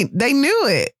Kitty, they knew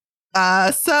it.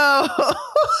 So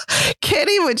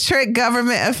Kitty would trick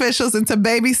government officials into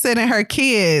babysitting her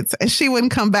kids and she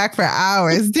wouldn't come back for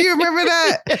hours. Do you remember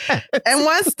that? And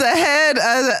once the head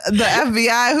of the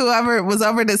FBI, whoever was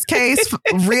over this case,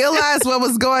 realized what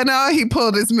was going on, he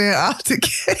pulled his man off to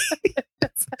Kitty.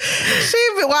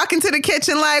 She'd be walking to the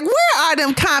kitchen like, where are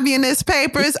them communist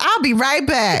papers? I'll be right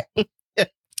back.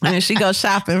 And then she go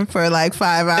shopping for like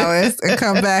 5 hours and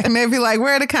come back. And they'd be like,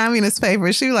 where are the communist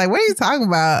papers? She'd be like, what are you talking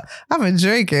about? I've been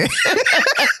drinking.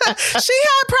 She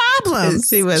had problems.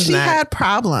 She had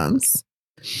problems.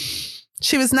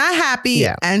 She was not happy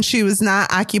and she was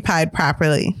not occupied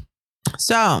properly.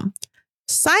 So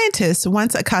scientists,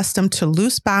 once accustomed to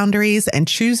loose boundaries and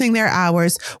choosing their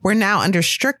hours, were now under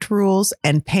strict rules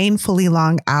and painfully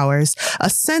long hours. A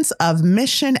sense of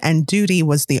mission and duty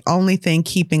was the only thing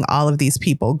keeping all of these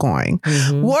people going.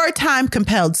 Mm-hmm. Wartime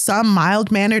compelled some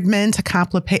mild-mannered men to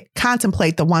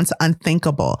contemplate the once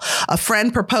unthinkable. A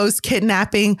friend proposed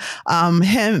kidnapping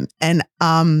him and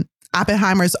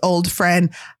Oppenheimer's old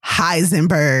friend,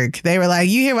 Heisenberg. They were like,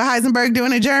 you hear what Heisenberg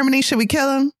doing in Germany? Should we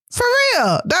kill him? For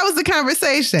real. That was the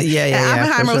conversation. And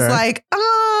Oppenheimer was like,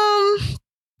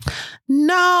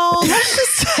 no, let's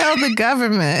just tell the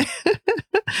government.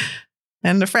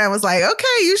 And the friend was like,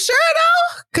 okay, you sure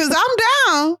though? Because I'm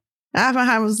down.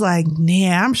 Oppenheimer was like,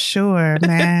 yeah, I'm sure,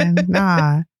 man.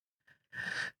 Nah.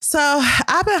 So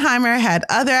Oppenheimer had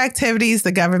other activities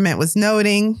the government was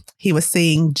noting. He was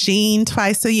seeing Jean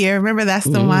twice a year. Remember, that's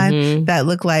the one that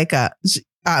looked like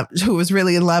who was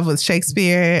really in love with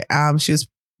Shakespeare. She was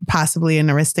possibly an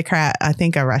aristocrat. I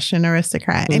think a Russian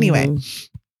aristocrat. Anyway,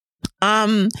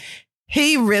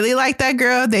 he really liked that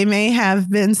girl. They may have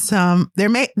been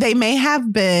they may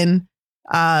have been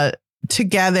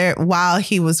together while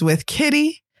he was with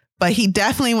Kitty, but he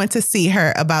definitely went to see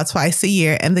her about twice a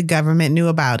year and the government knew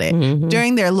about it. Mm-hmm.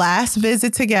 During their last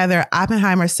visit together,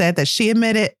 Oppenheimer said that she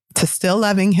admitted to still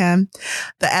loving him.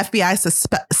 The FBI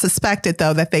suspected,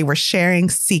 though, that they were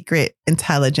sharing secret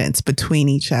intelligence between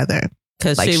each other.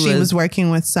 Because like she was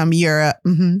working with some Europe.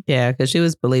 Mm-hmm. Yeah, because she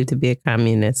was believed to be a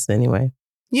communist anyway.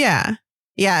 Yeah.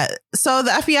 Yeah. So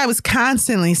the FBI was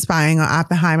constantly spying on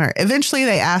Oppenheimer. Eventually,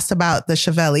 they asked about the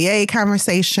Chevalier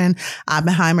conversation.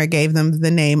 Oppenheimer gave them the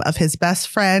name of his best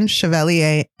friend,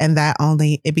 Chevalier, and that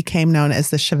only it became known as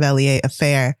the Chevalier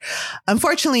affair.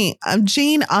 Unfortunately,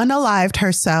 Jean unalived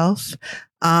herself.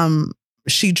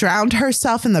 She drowned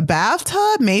herself in the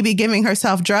bathtub, maybe giving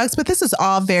herself drugs, but this is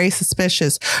all very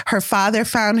suspicious. Her father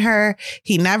found her.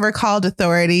 He never called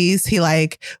authorities. He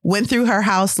went through her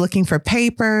house looking for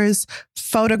papers,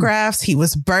 photographs. He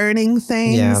was burning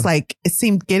things. Yeah. It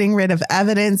seemed getting rid of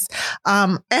evidence.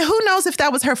 And who knows if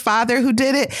that was her father who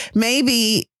did it?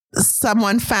 Maybe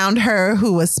someone found her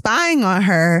who was spying on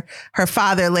her. Her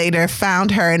father later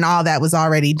found her and all that was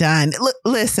already done.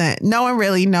 Listen, no one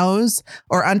really knows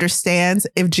or understands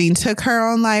if Jean took her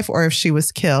own life or if she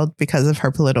was killed because of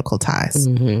her political ties.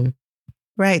 Mm-hmm.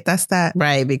 Right. That's that.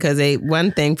 Right. Because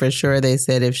one thing for sure, they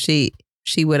said if she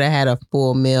would have had a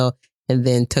full meal and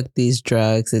then took these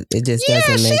drugs, it just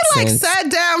doesn't make sense. Yeah, she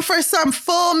sat down for some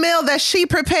full meal that she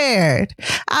prepared.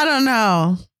 I don't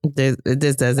know. It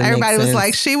just doesn't Everybody make sense. was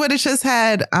like, she would have just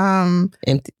had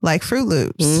like Fruit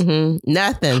Loops. Mm-hmm.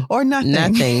 Nothing. Or nothing.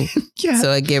 Nothing. Yeah.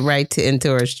 So it get right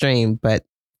into her stream. But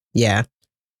yeah.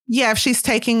 Yeah, if she's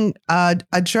taking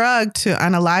a drug to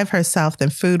unalive herself, then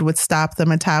food would stop the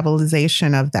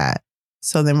metabolization of that.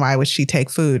 So then why would she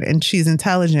take food? And she's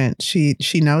intelligent. She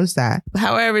knows that.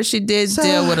 However, she did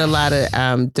deal with a lot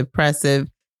of depressive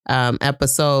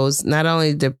episodes. Not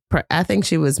only I think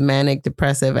she was manic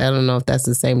depressive. I don't know if that's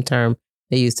the same term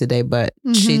they use today, but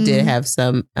she did have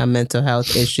some mental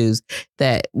health issues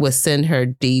that would send her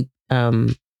deep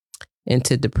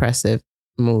into depressive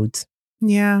moods.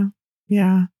 Yeah.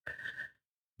 Yeah.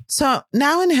 So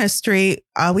now in history,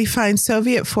 we find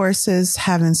Soviet forces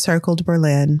have encircled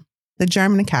Berlin, the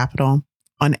German capital,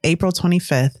 on April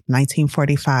 25th,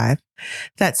 1945.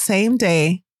 That same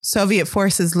day, Soviet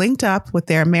forces linked up with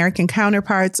their American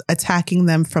counterparts, attacking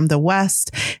them from the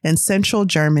west and central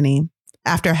Germany.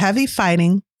 After heavy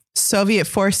fighting, Soviet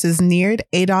forces neared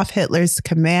Adolf Hitler's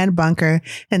command bunker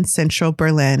in central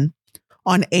Berlin.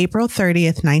 On April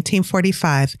 30th,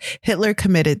 1945, Hitler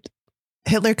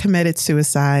committed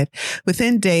suicide.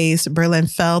 Within days, Berlin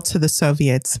fell to the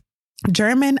Soviets.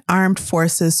 German armed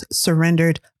forces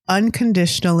surrendered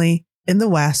unconditionally in the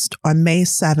West on May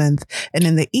 7th and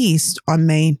in the East on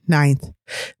May 9th.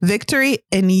 Victory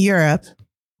in Europe,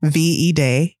 VE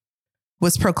Day,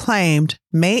 was proclaimed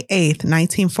May 8th,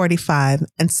 1945,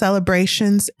 and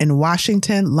celebrations in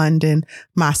Washington, London,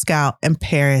 Moscow, and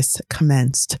Paris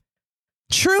commenced.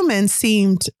 Truman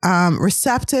seemed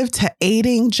receptive to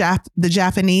aiding the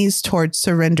Japanese towards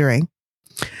surrendering.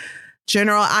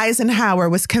 General Eisenhower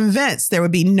was convinced there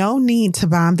would be no need to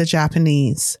bomb the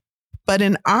Japanese. But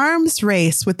an arms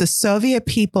race with the Soviet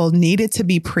people needed to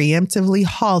be preemptively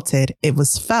halted. It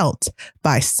was felt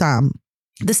by some.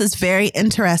 This is very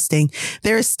interesting.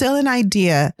 There is still an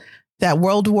idea that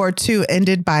World War II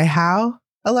ended by how,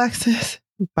 Alexis?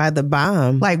 By the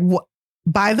bomb. Like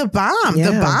by the bomb.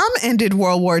 Yeah. The bomb ended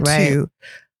World War II.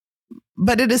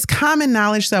 But it is common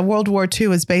knowledge that World War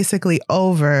II is basically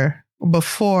over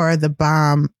before the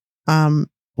bomb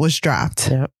was dropped.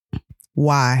 Yep.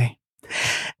 Why?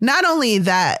 Not only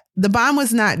that, the bomb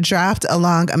was not dropped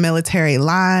along a military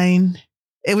line.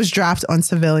 It was dropped on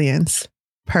civilians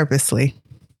purposely.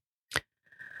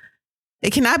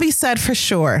 It cannot be said for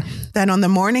sure that on the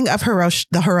morning of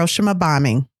the Hiroshima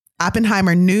bombing,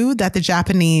 Oppenheimer knew that the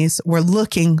Japanese were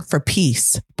looking for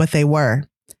peace, but they were.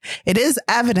 It is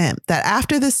evident that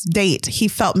after this date, he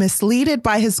felt misled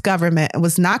by his government and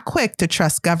was not quick to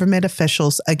trust government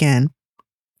officials again.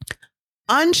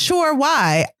 Unsure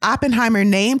why, Oppenheimer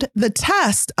named the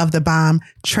test of the bomb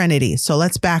Trinity. So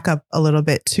let's back up a little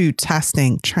bit to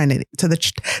testing Trinity, to the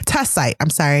test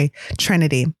site.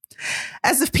 Trinity.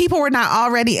 As if people were not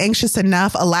already anxious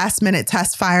enough, a last-minute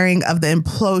test firing of the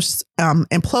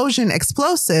implosion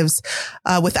explosives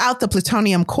without the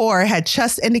plutonium core had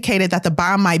just indicated that the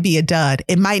bomb might be a dud.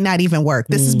 It might not even work.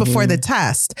 This is before the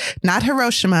test, not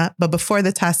Hiroshima, but before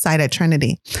the test site at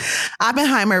Trinity.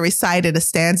 Oppenheimer recited a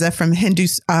stanza from Hindu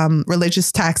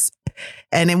religious texts,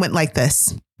 and it went like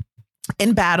this.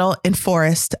 In battle, in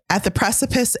forest, at the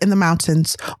precipice in the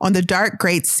mountains, on the dark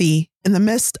great sea, in the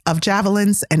midst of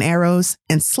javelins and arrows,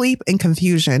 in sleep and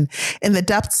confusion, in the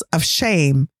depths of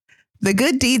shame, the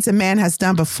good deeds a man has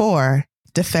done before,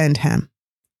 defend him.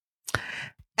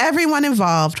 Everyone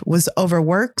involved was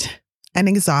overworked and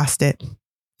exhausted.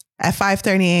 At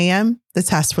 5:30 a.m., the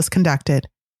test was conducted.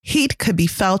 Heat could be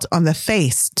felt on the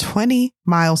face 20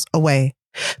 miles away.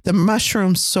 The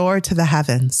mushroom soared to the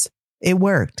heavens. It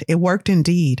worked. It worked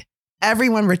indeed.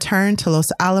 Everyone returned to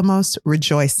Los Alamos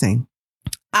rejoicing.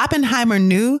 Oppenheimer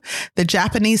knew the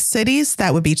Japanese cities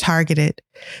that would be targeted.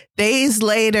 Days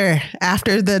later,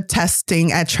 after the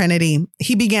testing at Trinity,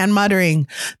 he began muttering,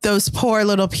 those poor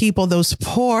little people,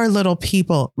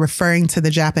 referring to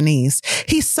the Japanese.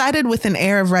 He sighed with an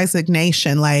air of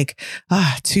resignation, like,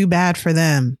 too bad for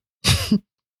them.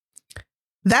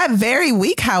 That very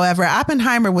week, however,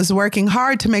 Oppenheimer was working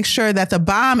hard to make sure that the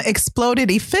bomb exploded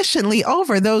efficiently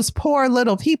over those poor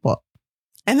little people.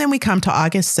 And then we come to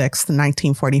August 6th,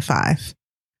 1945.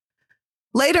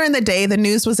 Later in the day, the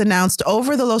news was announced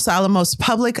over the Los Alamos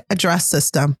public address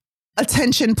system.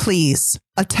 Attention, please.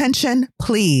 Attention,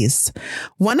 please.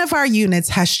 One of our units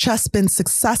has just been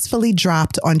successfully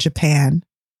dropped on Japan.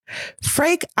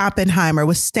 Frank Oppenheimer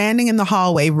was standing in the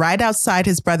hallway right outside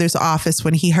his brother's office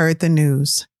when he heard the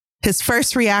news. His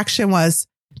first reaction was,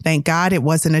 thank God it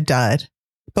wasn't a dud.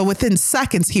 But within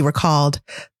seconds, he recalled,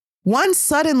 one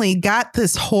suddenly got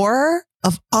this horror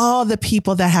of all the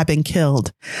people that had been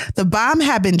killed. The bomb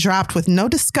had been dropped with no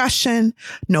discussion,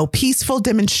 no peaceful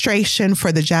demonstration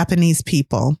for the Japanese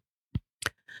people.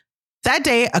 That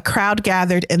day, a crowd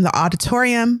gathered in the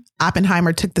auditorium.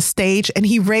 Oppenheimer took the stage and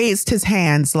he raised his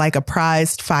hands like a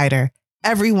prized fighter.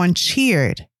 Everyone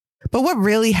cheered. But what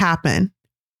really happened?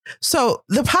 So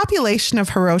the population of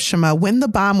Hiroshima when the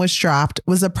bomb was dropped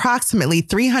was approximately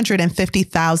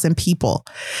 350,000 people.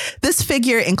 This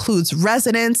figure includes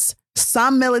residents,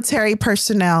 some military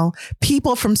personnel,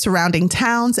 people from surrounding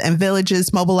towns and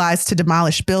villages mobilized to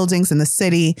demolish buildings in the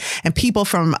city, and people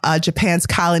from Japan's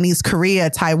colonies, Korea,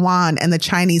 Taiwan, and the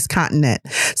Chinese continent.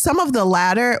 Some of the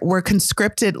latter were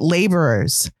conscripted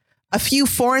laborers. A few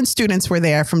foreign students were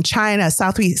there from China,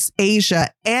 Southeast Asia,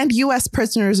 and U.S.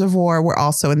 prisoners of war were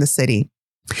also in the city.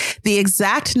 The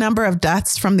exact number of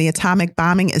deaths from the atomic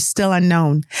bombing is still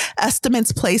unknown.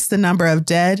 Estimates place the number of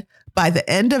dead by the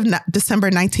end of December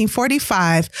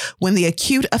 1945, when the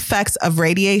acute effects of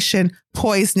radiation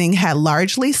poisoning had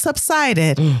largely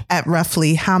subsided, at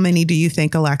roughly how many do you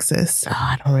think, Alexis? Oh,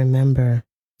 I don't remember.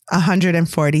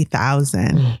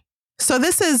 140,000. So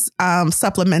this is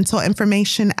supplemental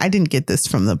information. I didn't get this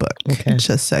from the book,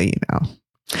 just so you know.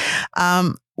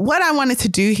 What I wanted to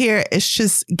do here is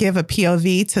just give a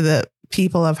POV to the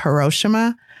people of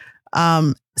Hiroshima,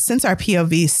 since our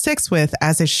POV sticks with,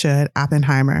 as it should,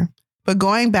 Oppenheimer. But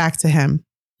going back to him,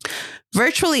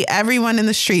 virtually everyone in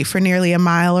the street for nearly a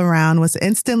mile around was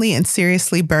instantly and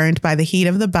seriously burned by the heat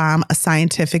of the bomb, a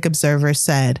scientific observer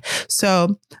said.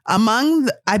 So among,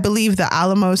 I believe, the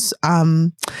Alamos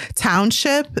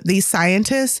township, these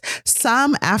scientists,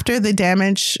 some after the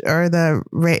damage or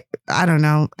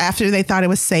after they thought it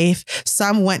was safe,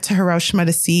 some went to Hiroshima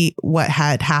to see what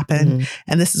had happened.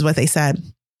 And this is what they said.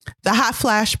 The hot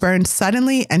flash burned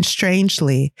suddenly and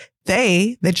strangely.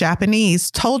 They, the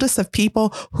Japanese, told us of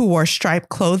people who wore striped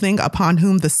clothing upon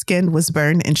whom the skin was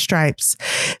burned in stripes.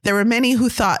 There were many who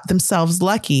thought themselves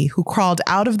lucky, who crawled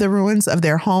out of the ruins of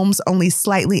their homes only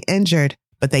slightly injured,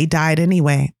 but they died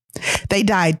anyway. They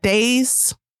died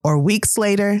days or weeks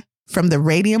later from the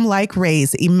radium-like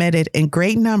rays emitted in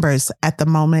great numbers at the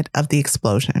moment of the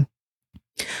explosion.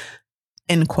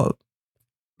 End quote.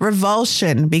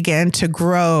 Revulsion began to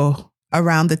grow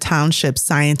around the township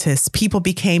scientists. People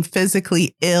became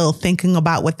physically ill thinking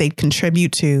about what they'd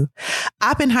contribute to.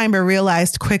 Oppenheimer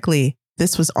realized quickly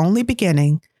this was only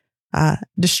beginning.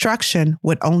 Destruction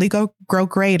would only grow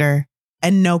greater,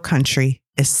 and no country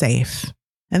is safe.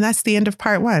 And that's the end of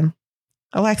part 1.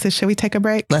 Alexis, should we take a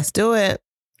break? Let's do it.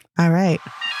 All right.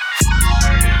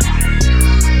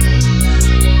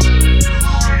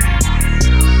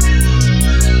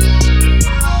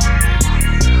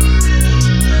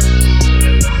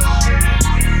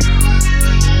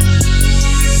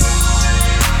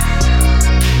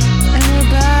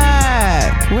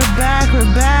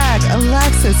 We're back.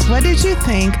 Alexis, what did you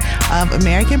think of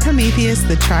American Prometheus,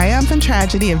 The Triumph and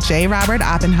Tragedy of J. Robert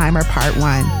Oppenheimer, Part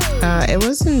 1? It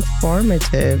was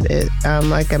informative. It,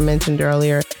 like I mentioned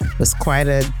earlier, was quite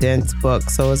a dense book.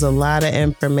 So it was a lot of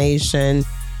information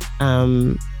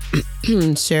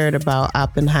shared about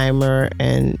Oppenheimer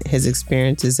and his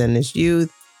experiences in his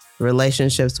youth,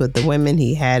 relationships with the women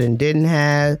he had and didn't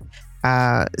have.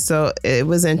 So it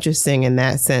was interesting in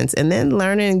that sense. And then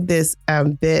learning this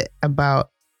bit about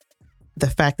the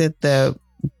fact that the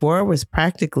war was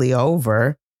practically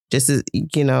over, just as,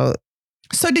 you know.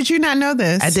 So did you not know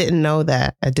this? I didn't know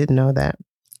that.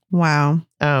 Wow.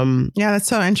 Yeah, that's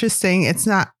so interesting. It's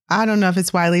not, I don't know if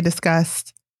it's widely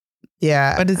discussed.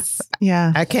 Yeah. But it's,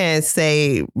 yeah. I can't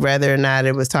say whether or not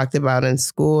it was talked about in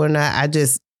school or not. I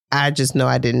just know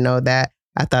I didn't know that.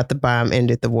 I thought the bomb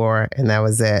ended the war and that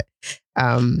was it.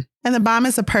 And the bomb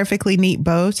is a perfectly neat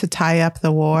bow to tie up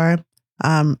the war,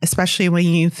 especially when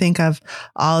you think of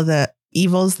all the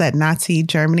evils that Nazi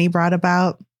Germany brought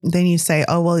about. Then you say,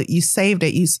 oh, well, you saved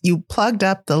it. You plugged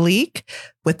up the leak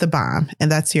with the bomb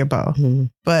and that's your bow. Mm-hmm.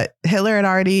 But Hitler had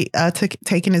already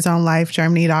taken his own life.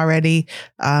 Germany had already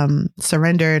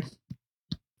surrendered.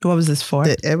 What was this for?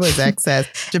 It was excess.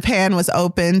 Japan was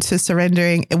open to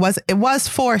surrendering. It was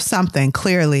for something,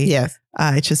 clearly. Yes.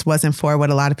 It just wasn't for what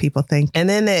a lot of people think. And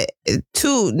then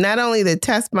not only the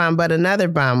test bomb, but another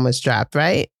bomb was dropped,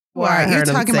 right? Well, you're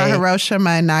talking about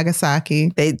Hiroshima and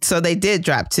Nagasaki. They did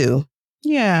drop 2.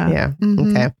 Yeah. Yeah.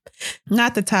 Mm-hmm. Okay.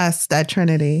 Not the test at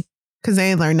Trinity, because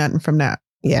they ain't learned nothing from that.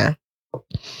 Yeah.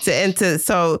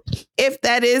 So if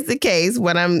that is the case,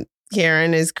 what I'm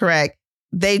hearing is correct.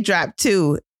 They dropped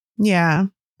 2. Yeah.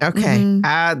 Okay. Mhm.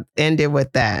 I'll end it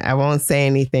with that. I won't say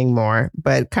anything more.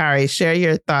 But Kari, share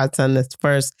your thoughts on this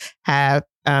first half,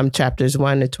 chapters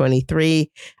 1 to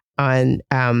 23 on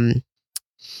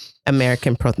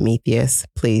American Prometheus,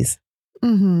 please.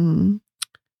 Mm-hmm.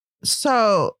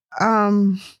 So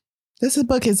this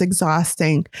book is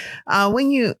exhausting. When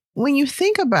you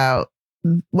think about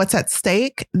what's at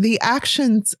stake, the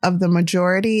actions of the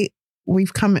majority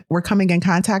we're coming in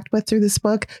contact with through this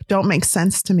book don't make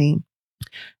sense to me.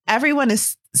 Everyone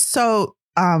is so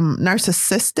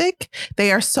narcissistic.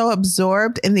 They are so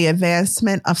absorbed in the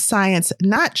advancement of science,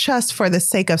 not just for the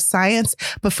sake of science,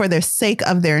 but for the sake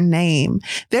of their name.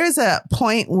 There's a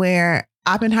point where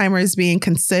Oppenheimer is being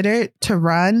considered to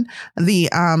run the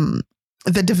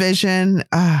division.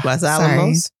 Los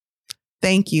Alamos. Sorry.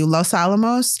 Thank you, Los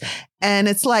Alamos. And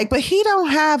it's like, but he don't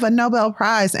have a Nobel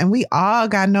Prize, and we all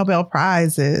got Nobel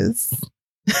Prizes.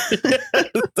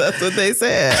 That's what they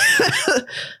said.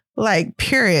 Like,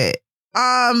 period.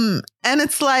 And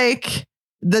it's like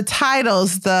the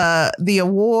titles, the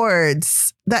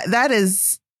awards, that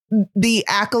is the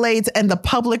accolades and the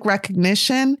public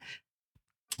recognition.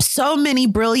 So many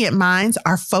brilliant minds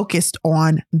are focused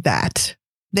on that.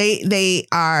 They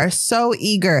are so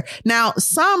eager. Now,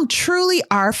 some truly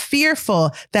are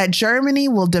fearful that Germany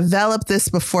will develop this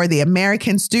before the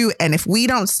Americans do. And if we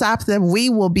don't stop them, we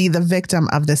will be the victim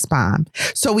of this bomb.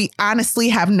 So we honestly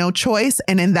have no choice.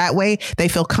 And in that way, they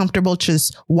feel comfortable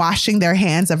just washing their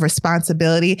hands of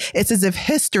responsibility. It's as if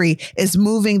history is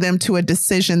moving them to a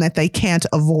decision that they can't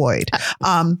avoid.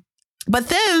 But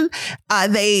then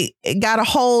they got a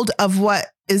hold of what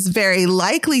is very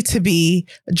likely to be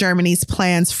Germany's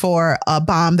plans for a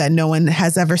bomb that no one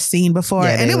has ever seen before.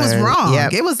 Yeah, and it was wrong.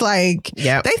 Yep. It was like,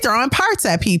 Yep. they throwing parts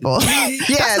at people. Yeah,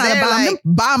 That's not a they're bomb. like- Them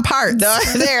bomb parts. No,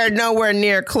 they're nowhere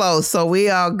near close. So we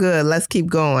all good. Let's keep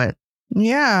going.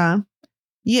 Yeah.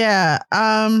 Yeah.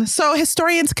 So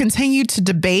historians continue to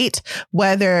debate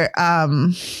whether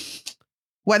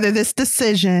this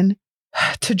decision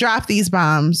to drop these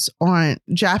bombs on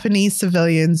Japanese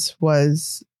civilians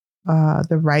was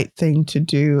the right thing to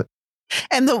do.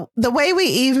 And the way we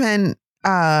even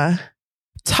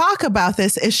talk about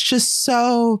this is just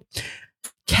so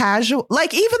casual.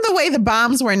 Like, even the way the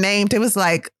bombs were named, it was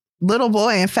like Little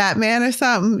Boy and Fat Man or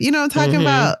something. You know what I'm talking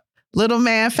about? Little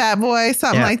Man, Fat Boy,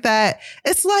 something like that.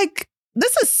 It's like,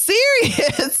 this is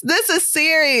serious. This is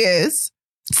serious.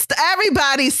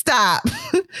 Everybody stop.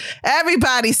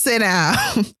 Everybody sit down.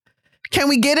 Can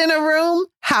we get in a room?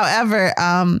 However,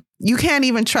 you can't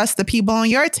even trust the people on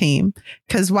your team,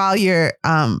 because while you're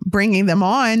bringing them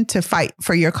on to fight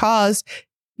for your cause,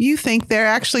 you think they're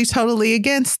actually totally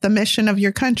against the mission of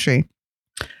your country.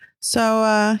 So,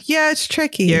 yeah, it's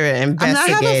tricky. You're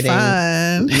investigating. I'm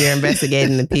not having fun. You're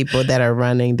investigating the people that are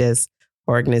running this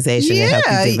organization to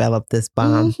help you develop this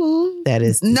bomb. Mm-hmm. That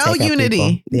is no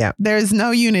unity. Yeah. There's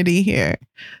no unity here.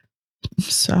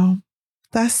 So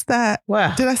that's that.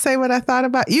 Wow. Did I say what I thought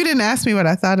about? You didn't ask me what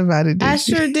I thought about it, did I you?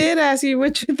 sure did ask you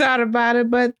what you thought about it,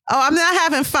 but I'm not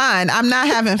having fun. I'm not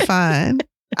having fun.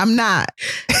 I'm not.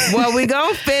 well, we're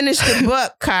going to finish the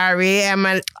book, Kari.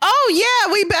 Oh,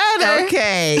 yeah, we better.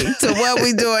 Okay. So what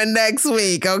we doing next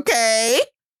week, okay?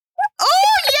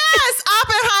 Oh, yes.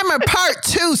 Oppenheimer Part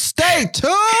 2. Stay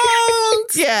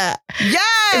tuned. Yeah.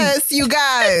 Yes, you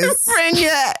guys.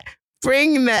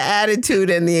 Bring the attitude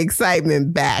and the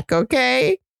excitement back,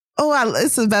 okay? Oh,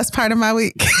 it's the best part of my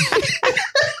week.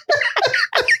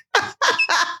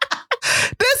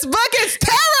 This book is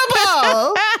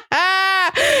terrible.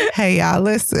 Hey, y'all,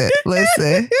 listen.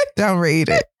 Don't read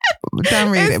it.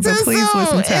 Don't read it, but please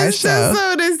listen to our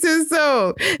show. It's too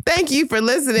soon. Thank you for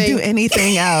listening. Do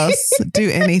anything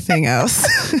else.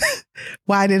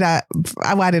 Why did I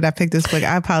pick this book?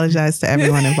 I apologize to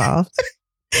everyone involved.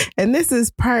 And this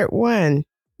is part 1,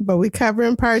 but we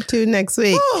covering part 2 next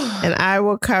week. And I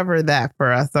will cover that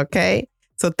for us, okay?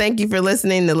 So thank you for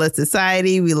listening to Lit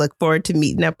Society. We look forward to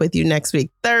meeting up with you next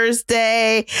week,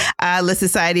 Thursday. Lit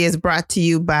Society is brought to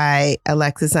you by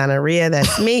Alexis Honoria,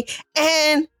 that's me,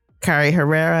 and Kari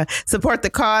Herrera. Support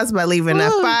the cause by leaving a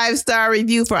 5-star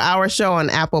review for our show on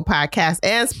Apple Podcasts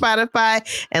and Spotify,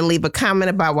 and leave a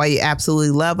comment about why you absolutely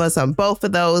love us on both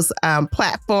of those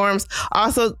platforms.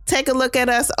 Also, take a look at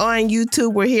us on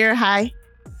YouTube. We're here. Hi.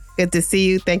 Good to see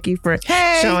you. Thank you for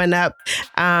showing up.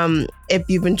 If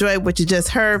you've enjoyed what you just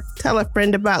heard, tell a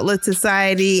friend about Lit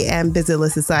Society and visit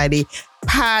Lit Society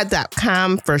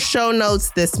pod.com for show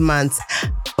notes, this month's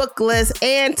book list,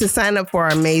 and to sign up for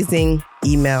our amazing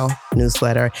email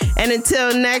newsletter. And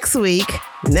until next week,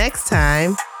 next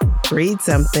time, read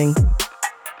something.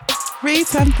 Read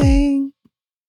something.